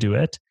anyone can do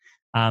it.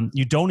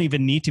 You don't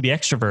even need to be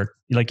extrovert.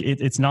 Like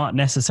it's not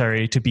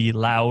necessary to be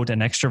loud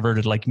and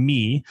extroverted like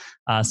me.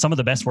 Some of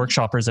the best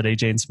workshoppers at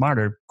AJ&Smart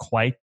are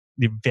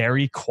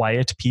very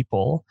quiet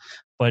people,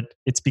 but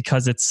it's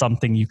because it's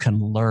something you can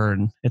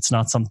learn. It's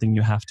not something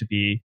you have to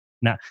be.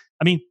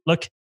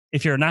 Look,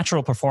 if you're a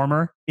natural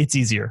performer, it's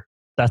easier.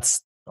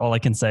 That's all I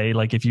can say.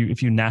 Like if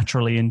you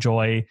naturally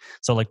enjoy,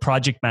 so like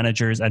project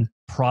managers and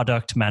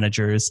product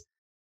managers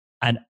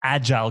and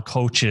agile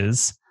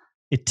coaches,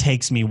 it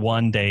takes me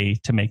 1 day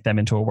to make them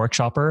into a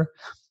workshopper.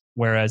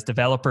 Whereas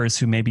developers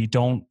who maybe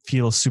don't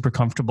feel super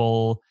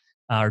comfortable,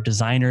 or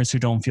designers who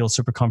don't feel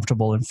super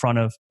comfortable in front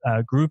of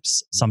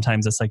groups,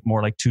 sometimes it's like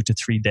more like 2 to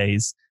 3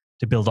 days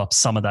to build up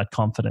some of that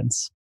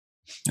confidence.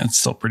 That's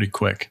still pretty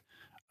quick.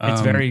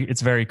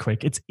 It's very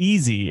quick. It's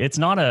easy. It's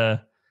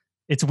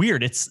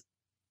weird.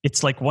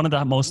 It's like one of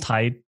the most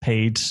high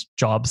paid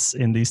jobs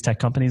in these tech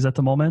companies at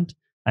the moment,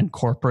 and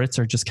corporates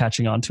are just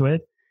catching on to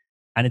it.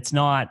 And it's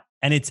not,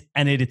 and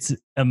it's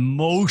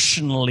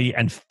emotionally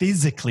and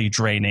physically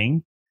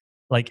draining.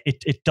 Like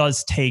it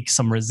does take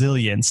some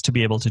resilience to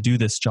be able to do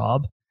this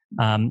job.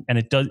 And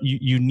it does,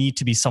 you need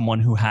to be someone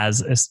who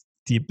has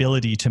the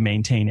ability to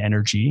maintain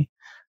energy.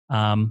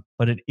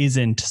 But it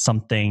isn't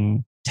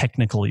something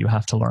technical you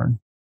have to learn.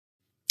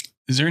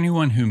 Is there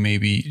anyone who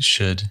maybe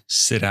should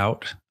sit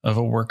out of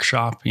a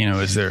workshop?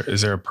 Is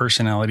there a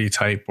personality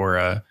type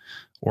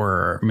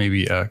or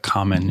maybe a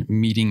common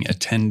meeting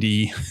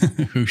attendee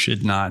who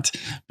should not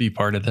be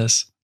part of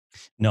this?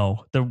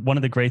 No, one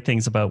of the great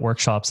things about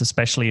workshops,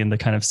 especially in the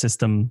kind of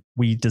system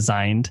we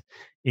designed,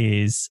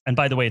 is, and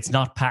by the way, it's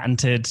not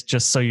patented,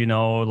 just so you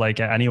know,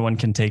 like anyone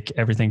can take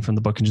everything from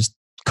the book and just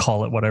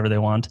call it whatever they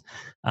want.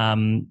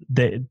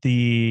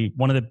 The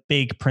one of the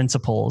big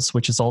principles,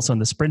 which is also in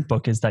the sprint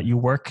book, is that you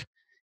work,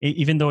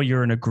 even though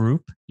you're in a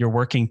group, you're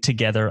working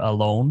together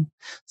alone.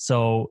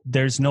 So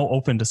there's no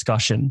open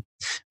discussion,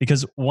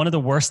 because one of the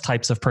worst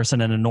types of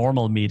person in a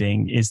normal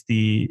meeting is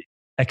the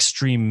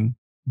extreme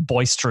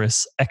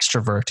boisterous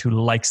extrovert who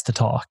likes to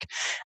talk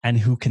and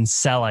who can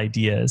sell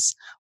ideas,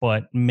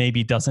 but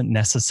maybe doesn't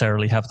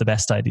necessarily have the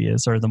best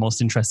ideas or the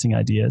most interesting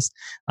ideas.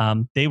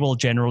 They will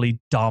generally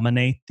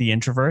dominate the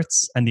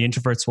introverts, and the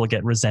introverts will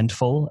get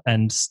resentful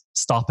and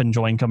stop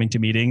enjoying coming to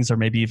meetings, or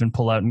maybe even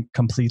pull out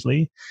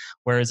completely.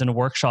 Whereas in a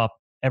workshop,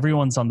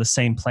 everyone's on the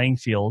same playing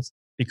field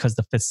because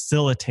the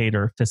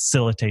facilitator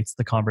facilitates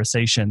the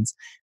conversations.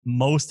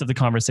 Most of the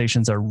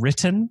conversations are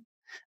written,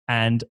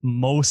 and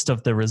most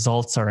of the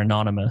results are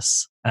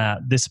anonymous.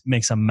 This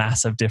makes a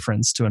massive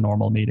difference to a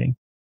normal meeting.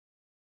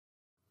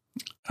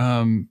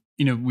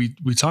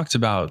 We talked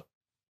about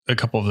a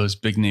couple of those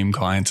big name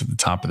clients at the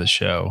top of the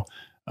show.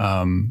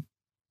 I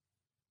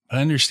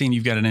understand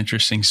you've got an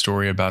interesting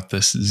story about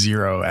this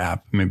Xero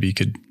app. Maybe you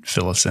could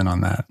fill us in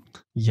on that.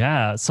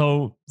 Yeah.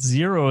 So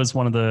Xero is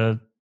one of the,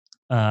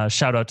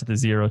 shout out to the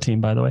Xero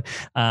team, by the way,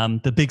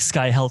 the Big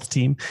Sky Health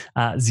team.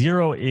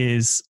 Xero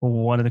is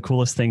one of the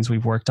coolest things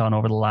we've worked on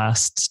over the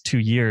last 2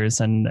 years.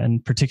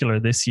 And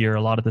particular this year,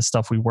 a lot of the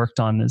stuff we worked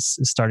on is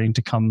starting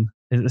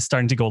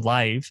to go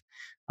live.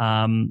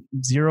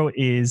 Xero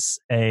is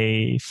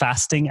a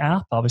fasting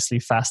app. Obviously,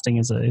 fasting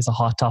is a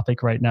hot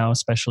topic right now,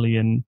 especially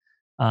in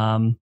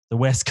the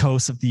west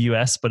coast of the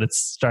US, but it's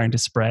starting to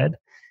spread.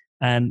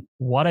 And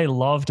what I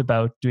loved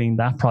about doing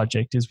that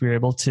project is we were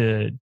able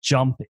to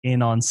jump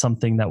in on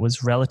something that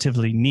was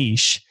relatively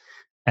niche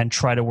and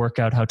try to work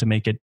out how to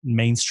make it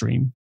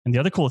mainstream. And the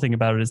other cool thing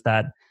about it is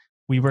that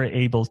we were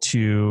able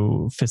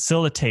to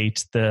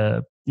facilitate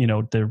the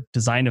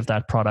design of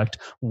that product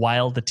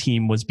while the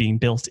team was being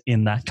built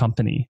in that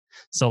company.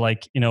 So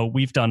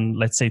we've done,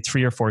 let's say,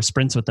 3 or 4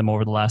 sprints with them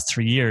over the last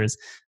 3 years.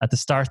 At the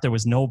start, there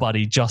was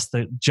nobody, just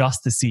the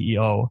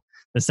CEO.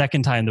 The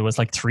second time, there was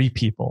 3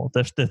 people.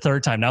 The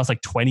third time, now it's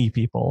 20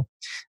 people.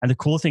 And the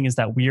cool thing is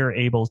that we are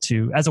able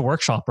to, as a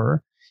workshopper,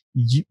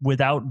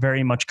 without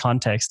very much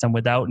context and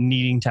without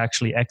needing to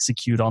actually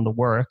execute on the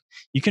work,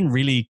 you can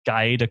really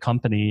guide a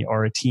company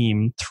or a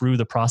team through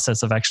the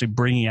process of actually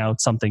bringing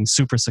out something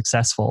super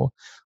successful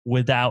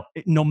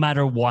no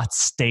matter what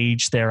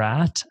stage they're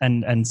at.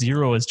 And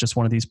Xero is just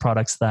one of these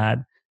products that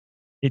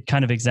it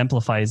kind of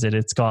exemplifies it.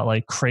 It's got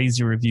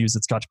crazy reviews.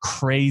 It's got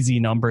crazy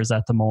numbers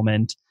at the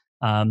moment.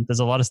 There's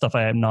a lot of stuff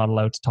I am not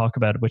allowed to talk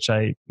about, which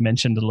I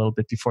mentioned a little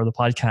bit before the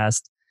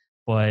podcast,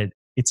 but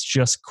it's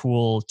just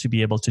cool to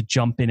be able to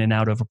jump in and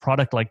out of a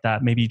product like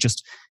that. Maybe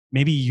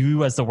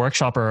you as the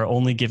workshopper are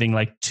only giving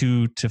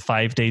 2 to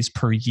 5 days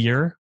per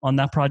year on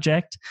that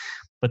project,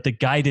 but the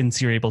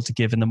guidance you're able to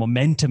give and the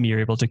momentum you're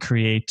able to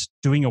create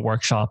doing a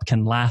workshop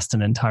can last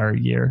an entire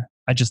year.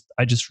 I just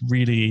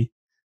really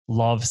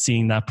love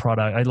seeing that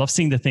product. I love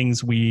seeing the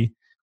things we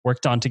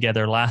worked on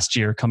together last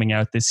year coming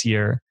out this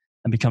year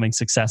and becoming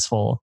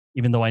successful,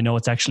 even though I know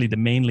it's actually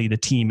mainly the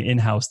team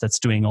in-house that's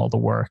doing all the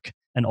work.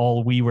 And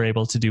all we were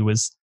able to do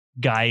was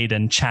guide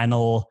and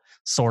channel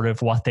sort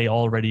of what they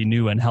already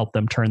knew and help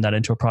them turn that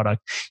into a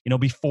product.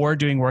 Before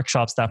doing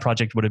workshops, that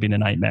project would have been a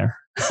nightmare.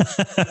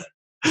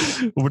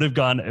 It would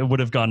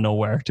have gone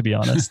nowhere, to be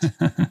honest.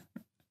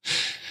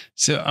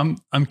 So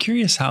I'm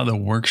curious how the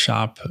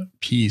workshop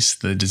piece,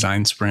 the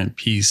design sprint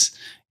piece,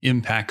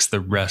 impacts the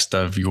rest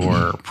of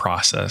your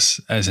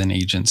process as an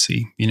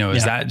agency.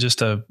 Is that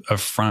just a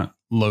front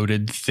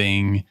loaded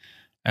thing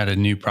at a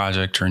new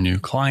project or a new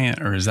client,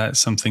 or is that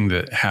something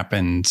that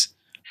happens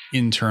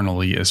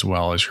internally as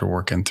well as you're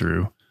working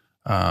through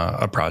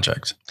a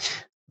project?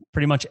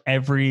 Pretty much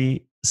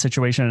every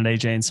situation at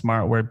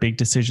AJ&Smart where big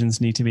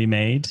decisions need to be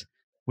made,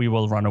 we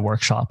will run a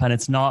workshop. And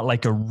it's not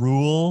like a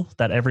rule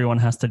that everyone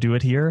has to do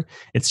it here.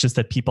 It's just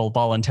that people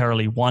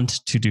voluntarily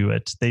want to do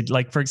it.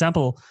 For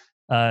example,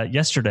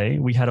 yesterday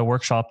we had a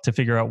workshop to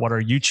figure out what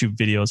our YouTube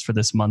videos for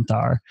this month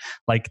are.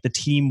 The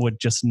team would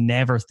just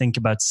never think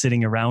about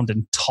sitting around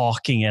and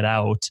talking it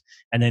out,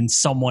 and then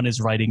someone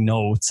is writing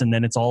notes, and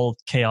then it's all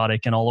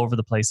chaotic and all over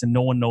the place, and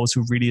no one knows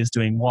who really is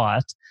doing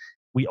what.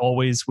 We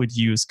always would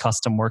use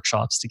custom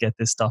workshops to get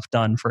this stuff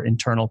done for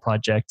internal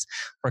projects.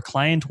 For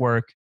client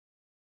work,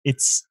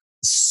 it's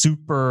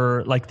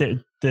super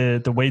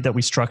the way that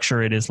we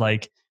structure it is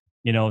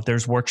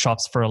there's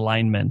workshops for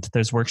alignment,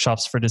 there's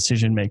workshops for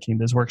decision making,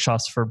 there's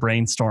workshops for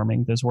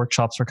brainstorming, there's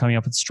workshops for coming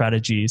up with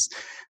strategies.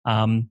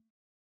 And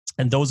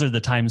those are the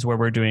times where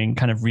we're doing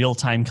kind of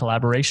real-time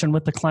collaboration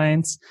with the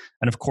clients.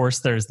 And of course,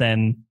 there's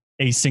then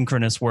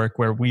asynchronous work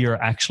where we are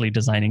actually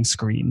designing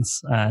screens.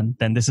 And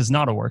then this is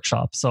not a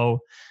workshop. So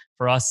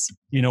for us,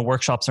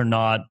 workshops are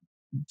not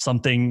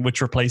something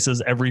which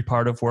replaces every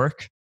part of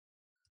work.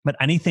 But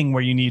anything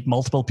where you need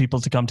multiple people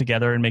to come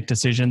together and make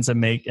decisions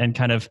and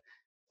kind of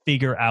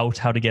figure out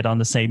how to get on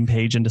the same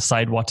page and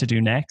decide what to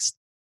do next,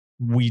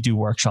 we do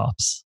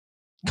workshops,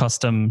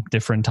 custom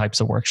different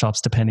types of workshops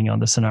depending on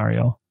the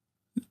scenario.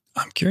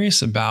 I'm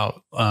curious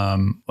about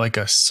like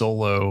a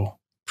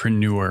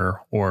solopreneur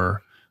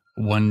or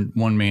one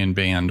man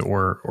band,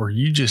 or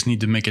you just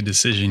need to make a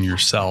decision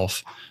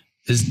yourself.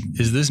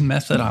 Is this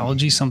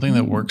methodology something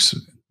that works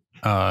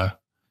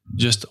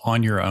just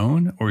on your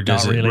own, or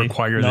does Not it really.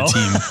 require No. the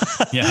team?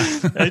 Yeah.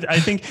 I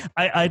think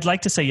I'd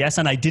like to say yes.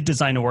 And I did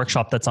design a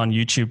workshop that's on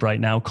YouTube right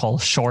now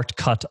called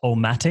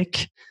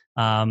Shortcut-O-Matic.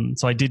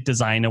 So I did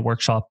design a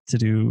workshop to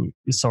do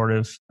sort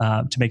of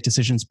to make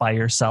decisions by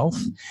yourself.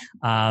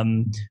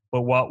 But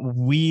what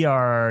we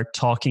are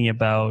talking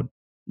about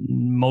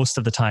most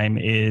of the time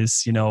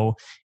is, a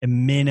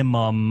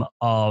minimum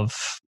of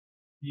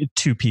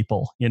two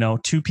people.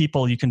 Two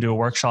people, you can do a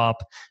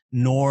workshop.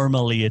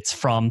 Normally it's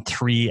from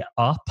 3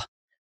 up.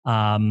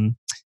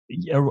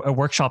 A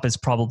workshop is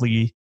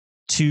probably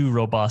too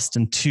robust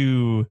and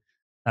too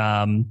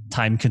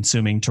time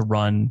consuming to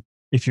run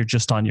if you're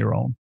just on your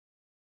own.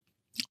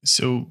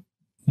 So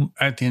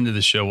at the end of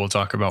the show, we'll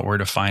talk about where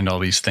to find all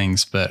these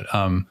things. But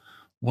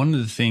one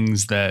of the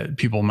things that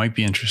people might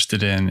be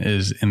interested in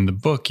is in the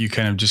book, you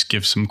kind of just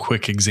give some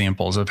quick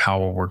examples of how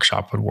a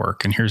workshop would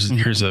work. And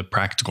here's a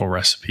practical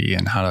recipe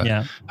and how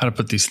to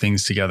put these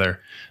things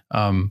together.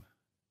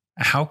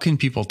 How can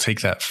people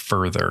take that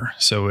further?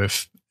 So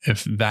if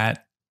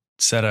that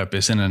setup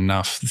isn't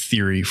enough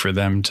theory for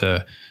them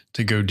to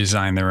go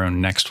design their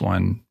own next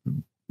one,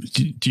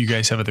 do you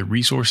guys have other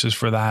resources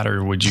for that,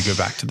 or would you go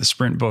back to the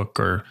sprint book?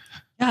 Or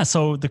yeah.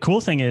 So the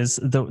cool thing is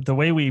the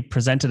way we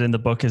present it in the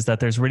book is that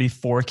there's really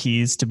 4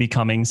 keys to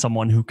becoming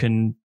someone who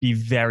can be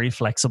very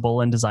flexible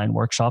and design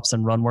workshops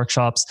and run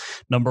workshops.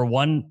 Number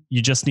 1,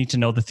 you just need to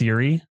know the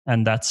theory,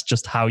 and that's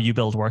just how you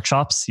build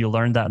workshops. You'll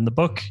learn that in the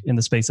book in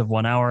the space of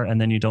 1 hour, and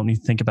then you don't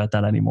need to think about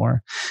that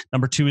anymore.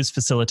 Number 2 is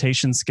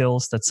facilitation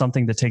skills. That's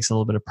something that takes a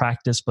little bit of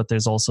practice, but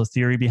there's also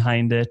theory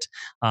behind it.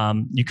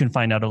 You can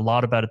find out a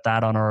lot about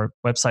that on our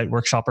website,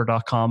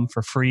 workshopper.com,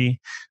 for free.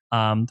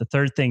 The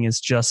third thing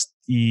is just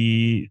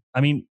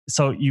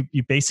so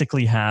you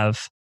basically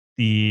have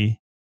the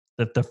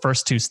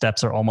first 2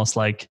 steps are almost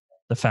like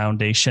the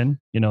foundation,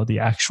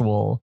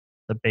 the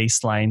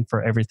baseline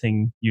for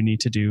everything you need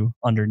to do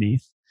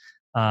underneath.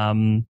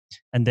 And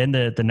then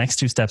the next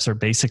 2 steps are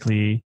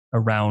basically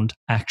around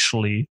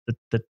actually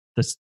the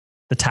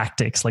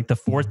tactics. Like the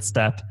 4th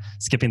step,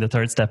 skipping the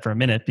 3rd step for a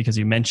minute because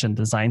you mentioned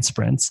design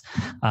sprints,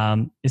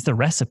 is the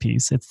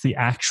recipes. It's the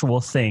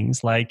actual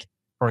things, like,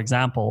 for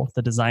example,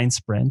 the design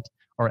sprint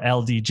or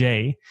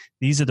LDJ.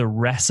 These are the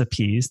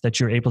recipes that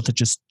you're able to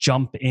just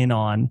jump in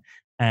on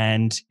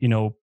and,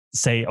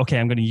 say, okay,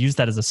 I'm going to use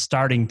that as a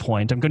starting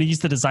point. I'm going to use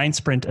the design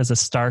sprint as a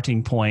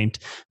starting point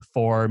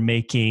for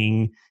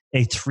making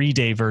a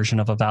 3-day version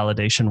of a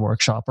validation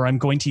workshop, or I'm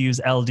going to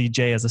use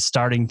LDJ as a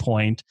starting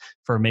point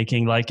for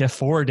making like a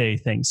 4-day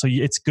thing. So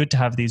it's good to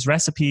have these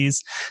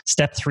recipes.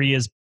 Step 3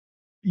 is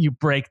you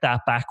break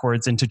that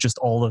backwards into just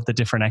all of the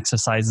different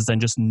exercises and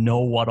just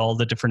know what all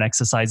the different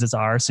exercises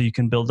are so you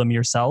can build them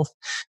yourself.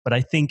 But I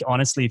think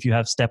honestly, if you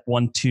have step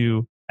 1,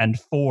 2, and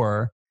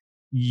 4,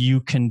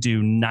 you can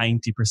do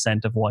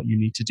 90% of what you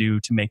need to do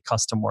to make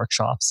custom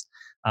workshops.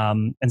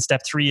 And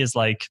step 3 is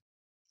like,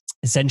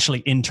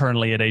 essentially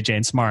internally at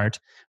AJ&Smart,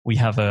 we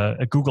have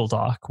a Google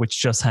Doc,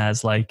 which just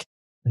has like,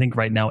 I think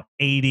right now,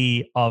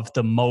 80 of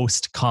the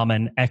most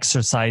common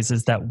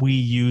exercises that we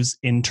use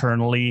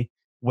internally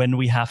when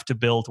we have to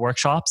build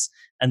workshops.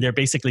 And they're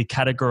basically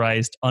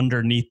categorized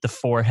underneath the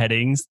 4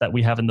 headings that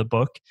we have in the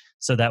book,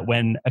 so that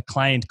when a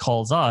client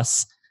calls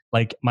us,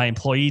 like my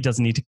employee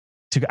doesn't need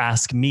to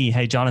ask me,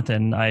 hey,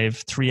 Jonathan, I have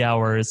 3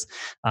 hours.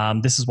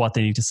 This is what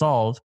they need to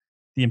solve.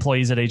 The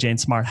employees at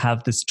AJ&Smart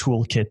have this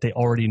toolkit. They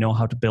already know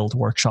how to build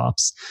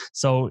workshops.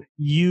 So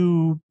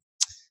you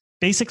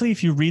basically,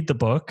 if you read the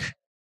book,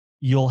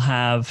 you'll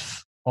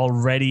have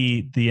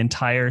already the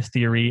entire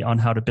theory on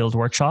how to build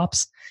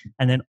workshops.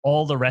 And then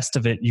all the rest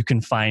of it you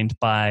can find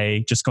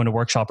by just going to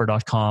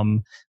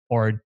workshopper.com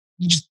or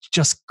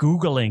just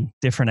Googling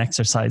different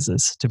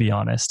exercises, to be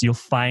honest. You'll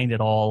find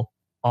it all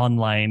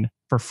online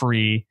for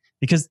free,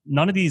 because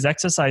none of these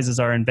exercises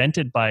are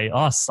invented by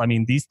us. I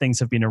mean, these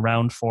things have been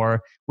around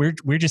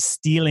we're just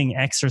stealing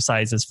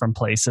exercises from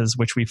places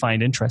which we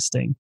find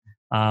interesting.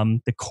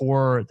 The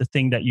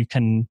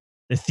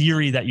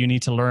theory that you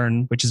need to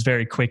learn, which is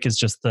very quick, is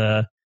just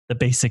the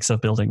basics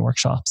of building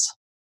workshops.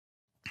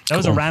 That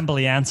was a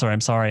rambly answer. I'm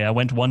sorry. I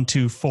went 1,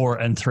 2, 4,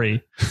 and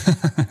 3.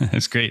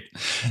 That's great.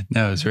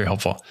 No, it's very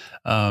helpful.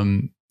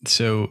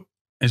 So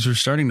as we're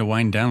starting to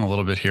wind down a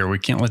little bit here, we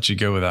can't let you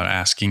go without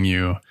asking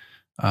you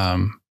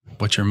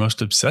what you're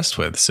most obsessed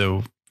with.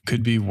 So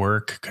could be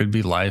work, could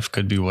be life,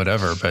 could be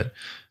whatever. But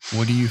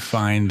what do you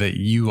find that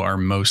you are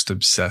most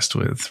obsessed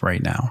with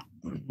right now?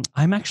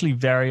 I'm actually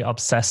very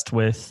obsessed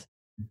with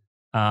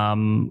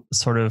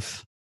sort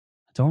of,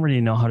 I don't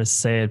really know how to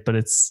say it, but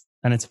it's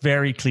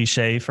very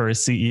cliche for a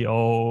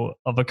CEO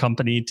of a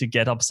company to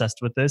get obsessed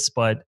with this,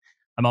 but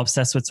I'm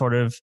obsessed with sort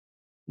of,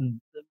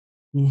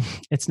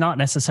 it's not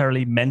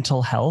necessarily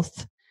mental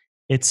health.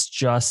 It's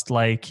just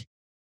like,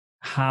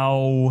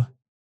 how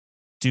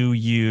do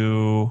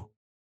you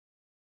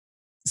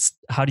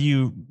how do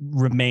you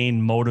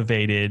remain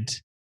motivated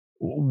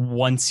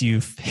once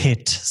you've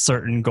hit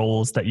certain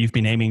goals that you've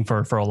been aiming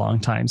for a long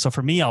time? So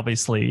for me,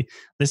 obviously,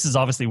 this is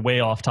obviously way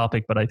off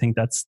topic, but I think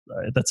that's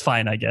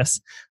fine, I guess,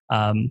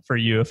 for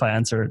you if I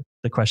answer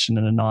the question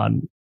in a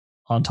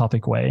non-on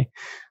topic way.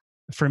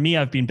 For me,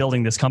 I've been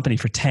building this company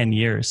for 10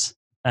 years,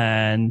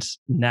 and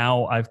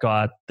now I've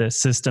got the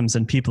systems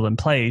and people in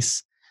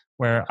place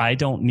where I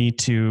don't need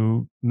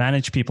to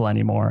manage people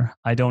anymore.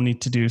 I don't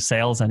need to do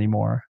sales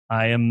anymore.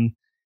 I am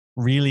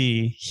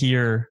really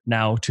here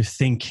now to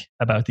think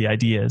about the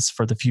ideas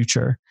for the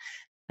future.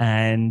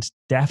 And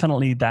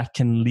definitely that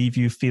can leave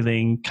you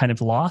feeling kind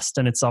of lost.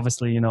 And it's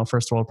obviously,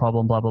 first world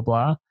problem, blah, blah,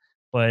 blah.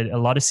 But a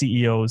lot of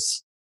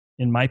CEOs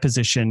in my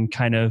position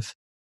kind of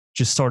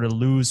just sort of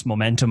lose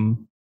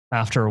momentum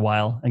after a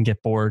while and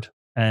get bored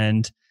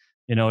and,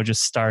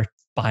 just start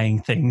buying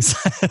things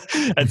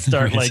and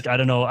start Right. I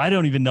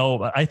don't even know.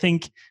 But I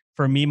think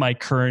for me, my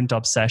current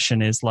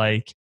obsession is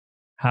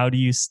how do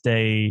you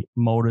stay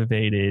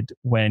motivated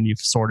when you've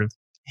sort of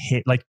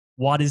hit,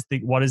 what is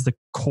the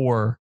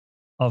core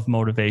of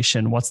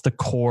motivation? What's the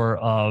core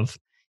of,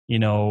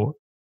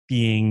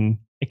 being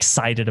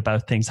excited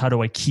about things? How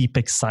do I keep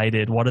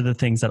excited? What are the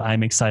things that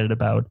I'm excited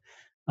about?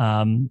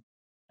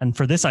 And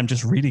for this, I'm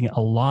just reading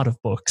a lot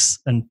of books,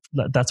 and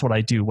that's what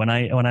I do when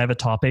I have a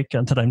topic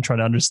that I'm trying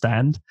to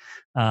understand.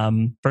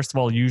 First of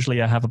all,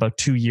 usually I have about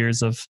 2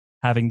 years of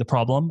having the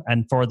problem,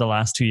 and for the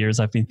last 2 years,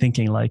 I've been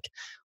thinking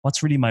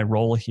what's really my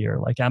role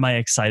here? Am I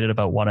excited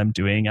about what I'm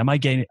doing? Am I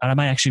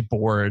actually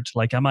bored?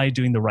 Am I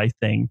doing the right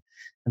thing?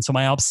 And so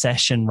my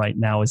obsession right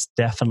now is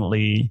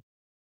definitely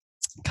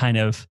kind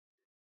of,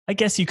 I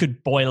guess you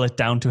could boil it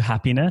down to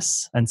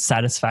happiness and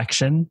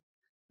satisfaction.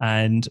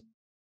 And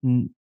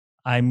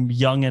I'm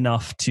young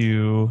enough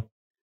to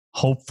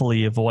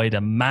hopefully avoid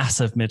a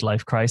massive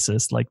midlife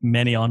crisis like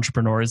many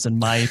entrepreneurs in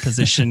my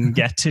position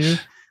get to.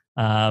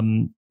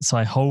 So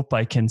I hope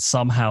I can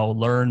somehow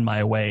learn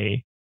my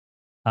way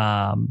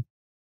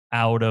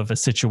out of a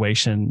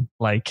situation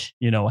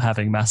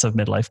having massive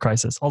midlife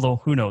crisis.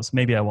 Although who knows,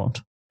 maybe I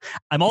won't.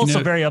 I'm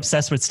also very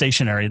obsessed with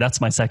stationery.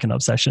 That's my second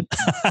obsession.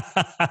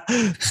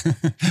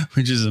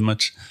 Which is a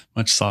much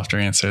softer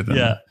answer than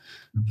that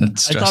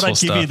stressful I thought I'd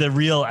stuff. give you the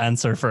real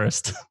answer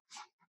first.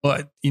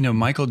 Well,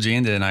 Michael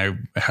Janda and I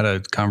had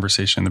a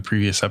conversation in the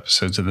previous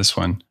episodes of this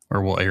one,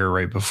 or we'll air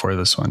right before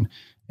this one.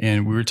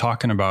 And we were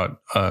talking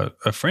about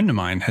a friend of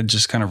mine had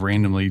just kind of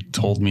randomly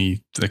told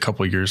me a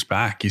couple of years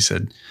back. He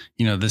said,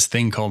 this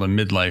thing called a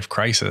midlife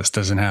crisis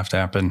doesn't have to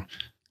happen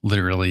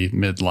literally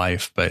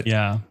midlife, but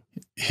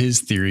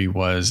his theory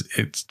was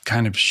it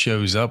kind of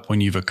shows up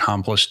when you've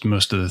accomplished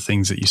most of the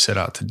things that you set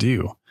out to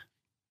do.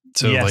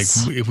 So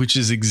which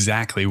is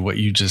exactly what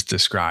you just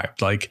described.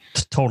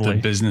 Totally.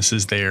 The business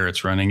is there,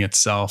 it's running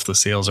itself. The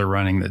sales are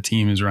running, the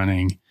team is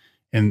running.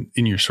 And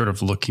you're sort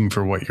of looking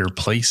for what your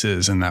place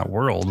is in that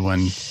world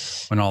when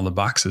all the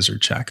boxes are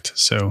checked.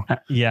 So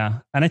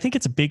and I think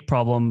it's a big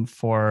problem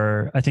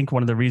I think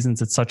one of the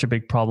reasons it's such a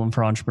big problem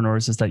for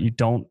entrepreneurs is that you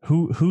don't,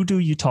 who do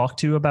you talk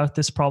to about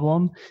this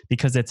problem?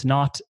 Because it's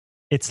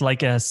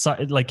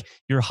like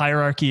your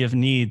hierarchy of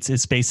needs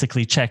is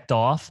basically checked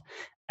off.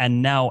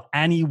 And now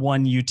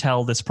anyone you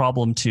tell this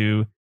problem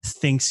to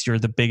thinks you're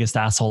the biggest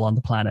asshole on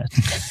the planet.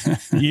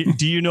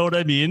 Do you know what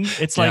I mean?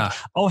 It's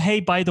oh, hey,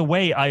 by the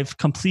way, I've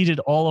completed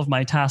all of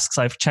my tasks.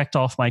 I've checked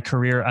off my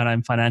career and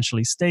I'm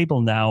financially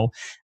stable now.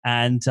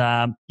 And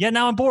now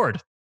I'm bored.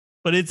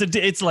 But it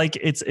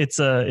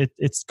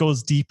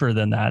goes deeper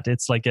than that.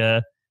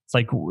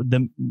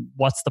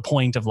 What's the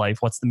point of life?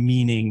 What's the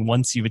meaning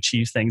once you've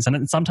achieved things?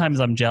 And sometimes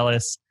I'm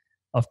jealous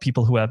of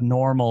people who have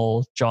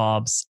normal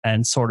jobs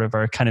and sort of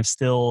are kind of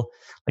still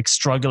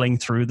struggling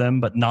through them,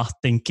 but not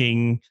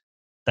thinking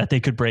that they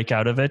could break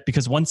out of it.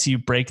 Because once you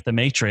break the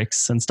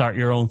matrix and start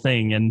your own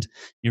thing and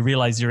you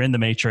realize you're in the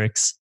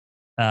matrix,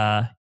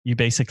 you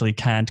basically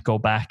can't go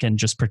back and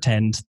just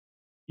pretend.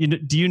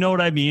 Do you know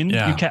what I mean?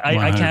 Yeah,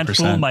 I can't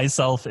fool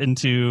myself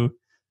into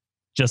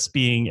just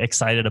being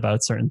excited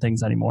about certain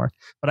things anymore.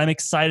 But I'm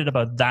excited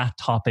about that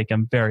topic.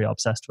 I'm very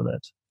obsessed with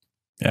it.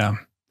 Yeah.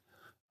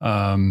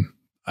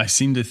 I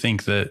seem to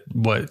think that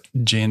what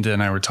Janda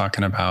and I were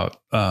talking about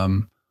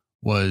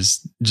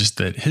was just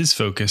that his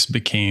focus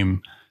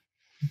became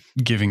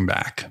giving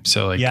back.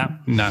 So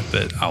not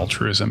that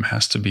altruism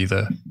has to be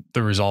the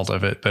result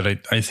of it, but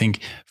I think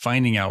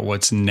finding out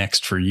what's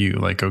next for you,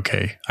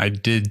 okay, I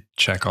did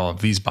check all of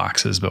these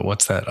boxes, but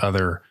what's that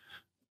other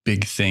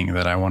big thing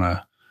that I want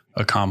to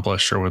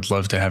accomplish or would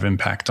love to have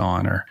impact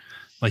on? Or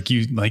like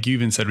you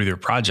even said with your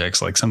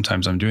projects,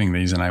 sometimes I'm doing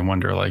these and I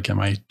wonder, am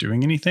I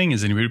doing anything?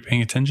 Is anybody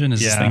paying attention?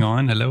 Is this thing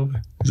on? Hello?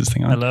 Is this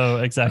thing on? Hello.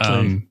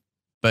 Exactly.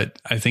 But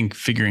I think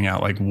figuring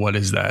out what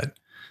is that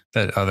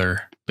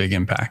other big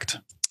impact?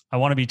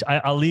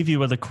 I'll leave you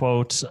with a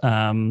quote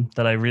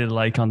that I really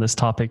like on this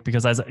topic,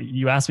 because as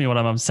you asked me what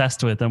I'm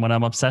obsessed with, and when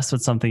I'm obsessed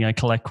with something, I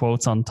collect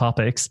quotes on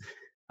topics.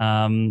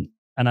 And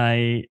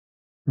I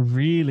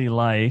really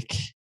like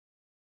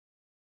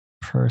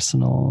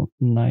personal,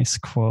 nice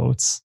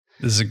quotes.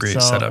 This is a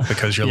great setup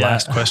because your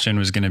last question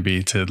was going to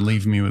be to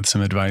leave me with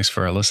some advice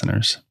for our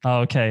listeners.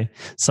 Okay.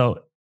 So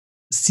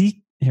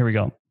here we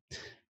go.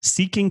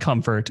 Seeking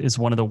comfort is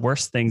one of the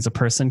worst things a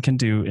person can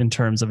do in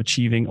terms of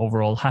achieving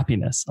overall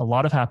happiness. A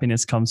lot of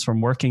happiness comes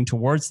from working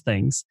towards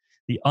things,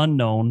 the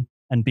unknown,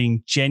 and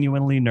being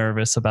genuinely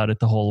nervous about it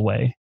the whole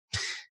way.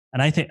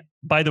 And I think,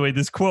 by the way,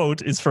 this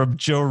quote is from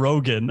Joe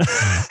Rogan.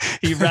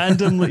 He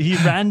randomly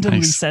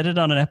nice. Said it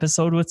on an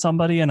episode with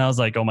somebody, and I was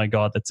like, oh my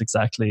God, that's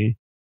exactly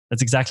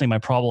my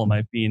problem.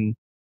 I've been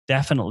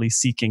definitely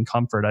seeking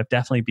comfort. I've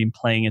definitely been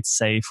playing it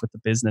safe with the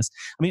business.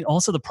 I mean,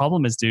 also the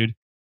problem is, dude,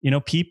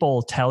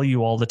 people tell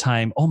you all the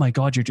time, oh my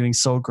God, you're doing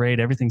so great.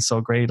 Everything's so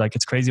great. Like,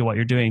 it's crazy what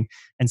you're doing.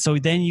 And so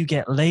then you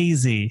get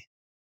lazy.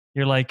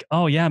 You're like,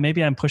 oh yeah,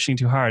 maybe I'm pushing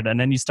too hard. And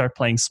then you start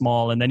playing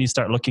small, and then you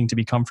start looking to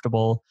be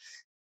comfortable.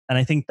 And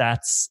I think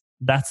that's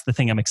the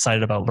thing I'm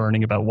excited about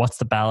learning about. What's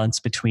the balance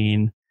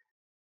between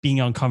being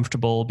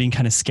uncomfortable, being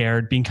kind of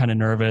scared, being kind of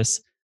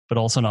nervous, but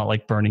also not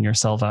like burning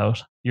yourself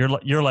out.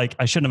 You're like,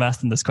 I shouldn't have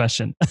asked him this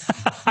question.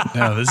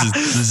 No, this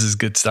is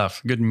good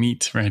stuff. Good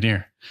meat right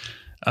here.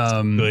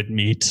 Good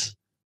meat.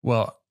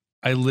 Well,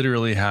 I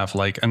literally have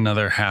like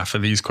another half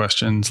of these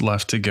questions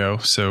left to go.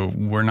 So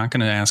we're not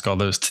going to ask all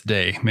those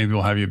today. Maybe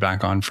we'll have you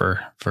back on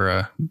for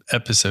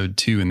episode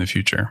 2 in the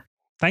future.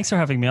 Thanks for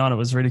having me on. It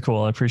was really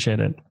cool. I appreciate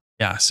it.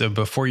 Yeah. So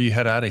before you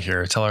head out of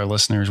here, tell our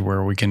listeners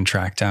where we can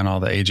track down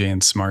all the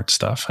AJ&Smart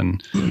stuff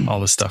and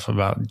all the stuff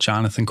about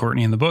Jonathan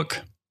Courtney in the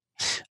book.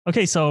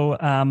 Okay. So,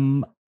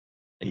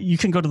 you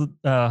can go to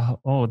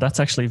that's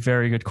actually a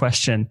very good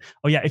question.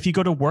 Oh yeah. If you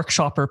go to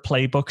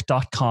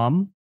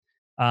workshopperplaybook.com,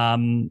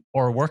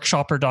 or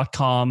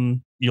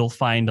workshopper.com, you'll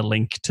find a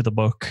link to the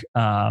book.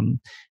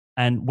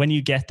 And when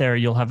you get there,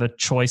 you'll have a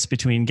choice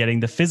between getting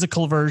the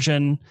physical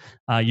version.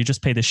 You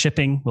just pay the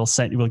shipping. We'll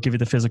give you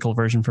the physical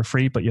version for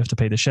free, but you have to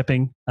pay the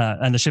shipping.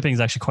 And the shipping is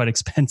actually quite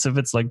expensive.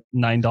 It's like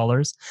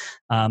 $9.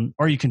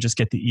 Or you can just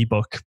get the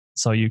ebook.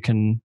 So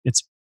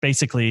it's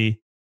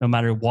basically, no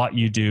matter what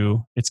you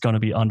do, it's going to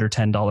be under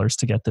 $10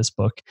 to get this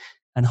book.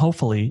 And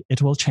hopefully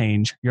it will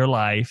change your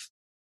life.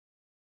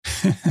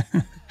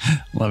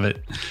 Love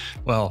it.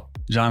 Well,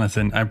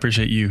 Jonathan, I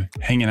appreciate you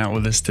hanging out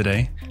with us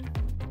today.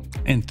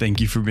 And thank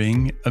you for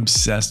being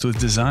obsessed with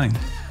design.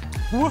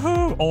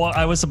 Woohoo! Oh,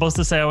 I was supposed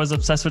to say I was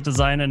obsessed with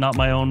design and not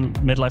my own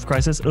midlife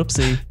crisis.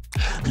 Oopsie.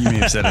 You may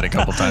have said it a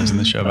couple times in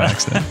the show by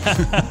accident.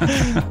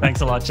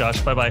 Thanks a lot,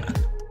 Josh. Bye-bye.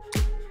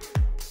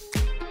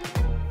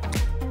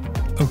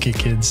 Okay,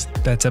 kids,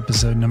 that's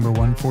episode number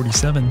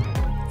 147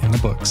 in the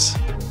books.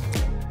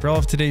 For all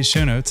of today's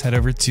show notes, head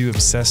over to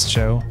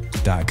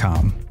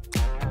obsessedshow.com.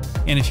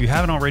 And if you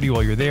haven't already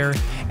while you're there,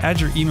 add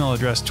your email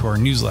address to our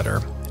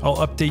newsletter. I'll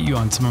update you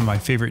on some of my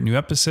favorite new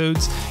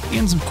episodes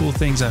and some cool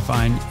things I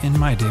find in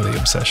my daily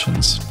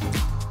obsessions.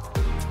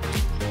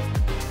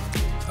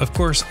 Of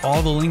course,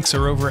 all the links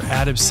are over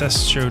at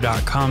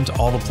obsessedshow.com to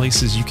all the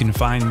places you can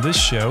find this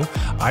show: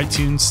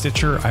 iTunes,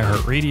 Stitcher,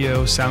 iHeartRadio,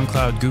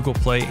 SoundCloud, Google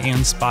Play,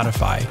 and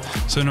Spotify.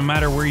 So no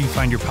matter where you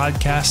find your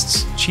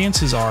podcasts,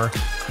 chances are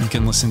you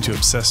can listen to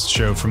Obsessed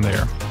Show from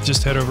there.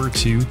 Just head over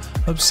to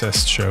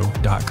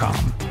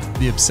obsessedshow.com.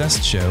 The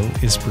Obsessed Show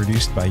is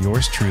produced by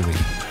yours truly,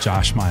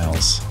 Josh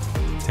Miles.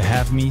 To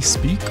have me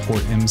speak or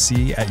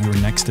MC at your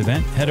next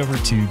event, head over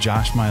to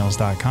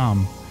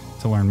joshmiles.com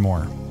to learn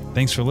more.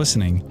 Thanks for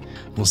listening.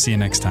 We'll see you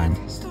next time.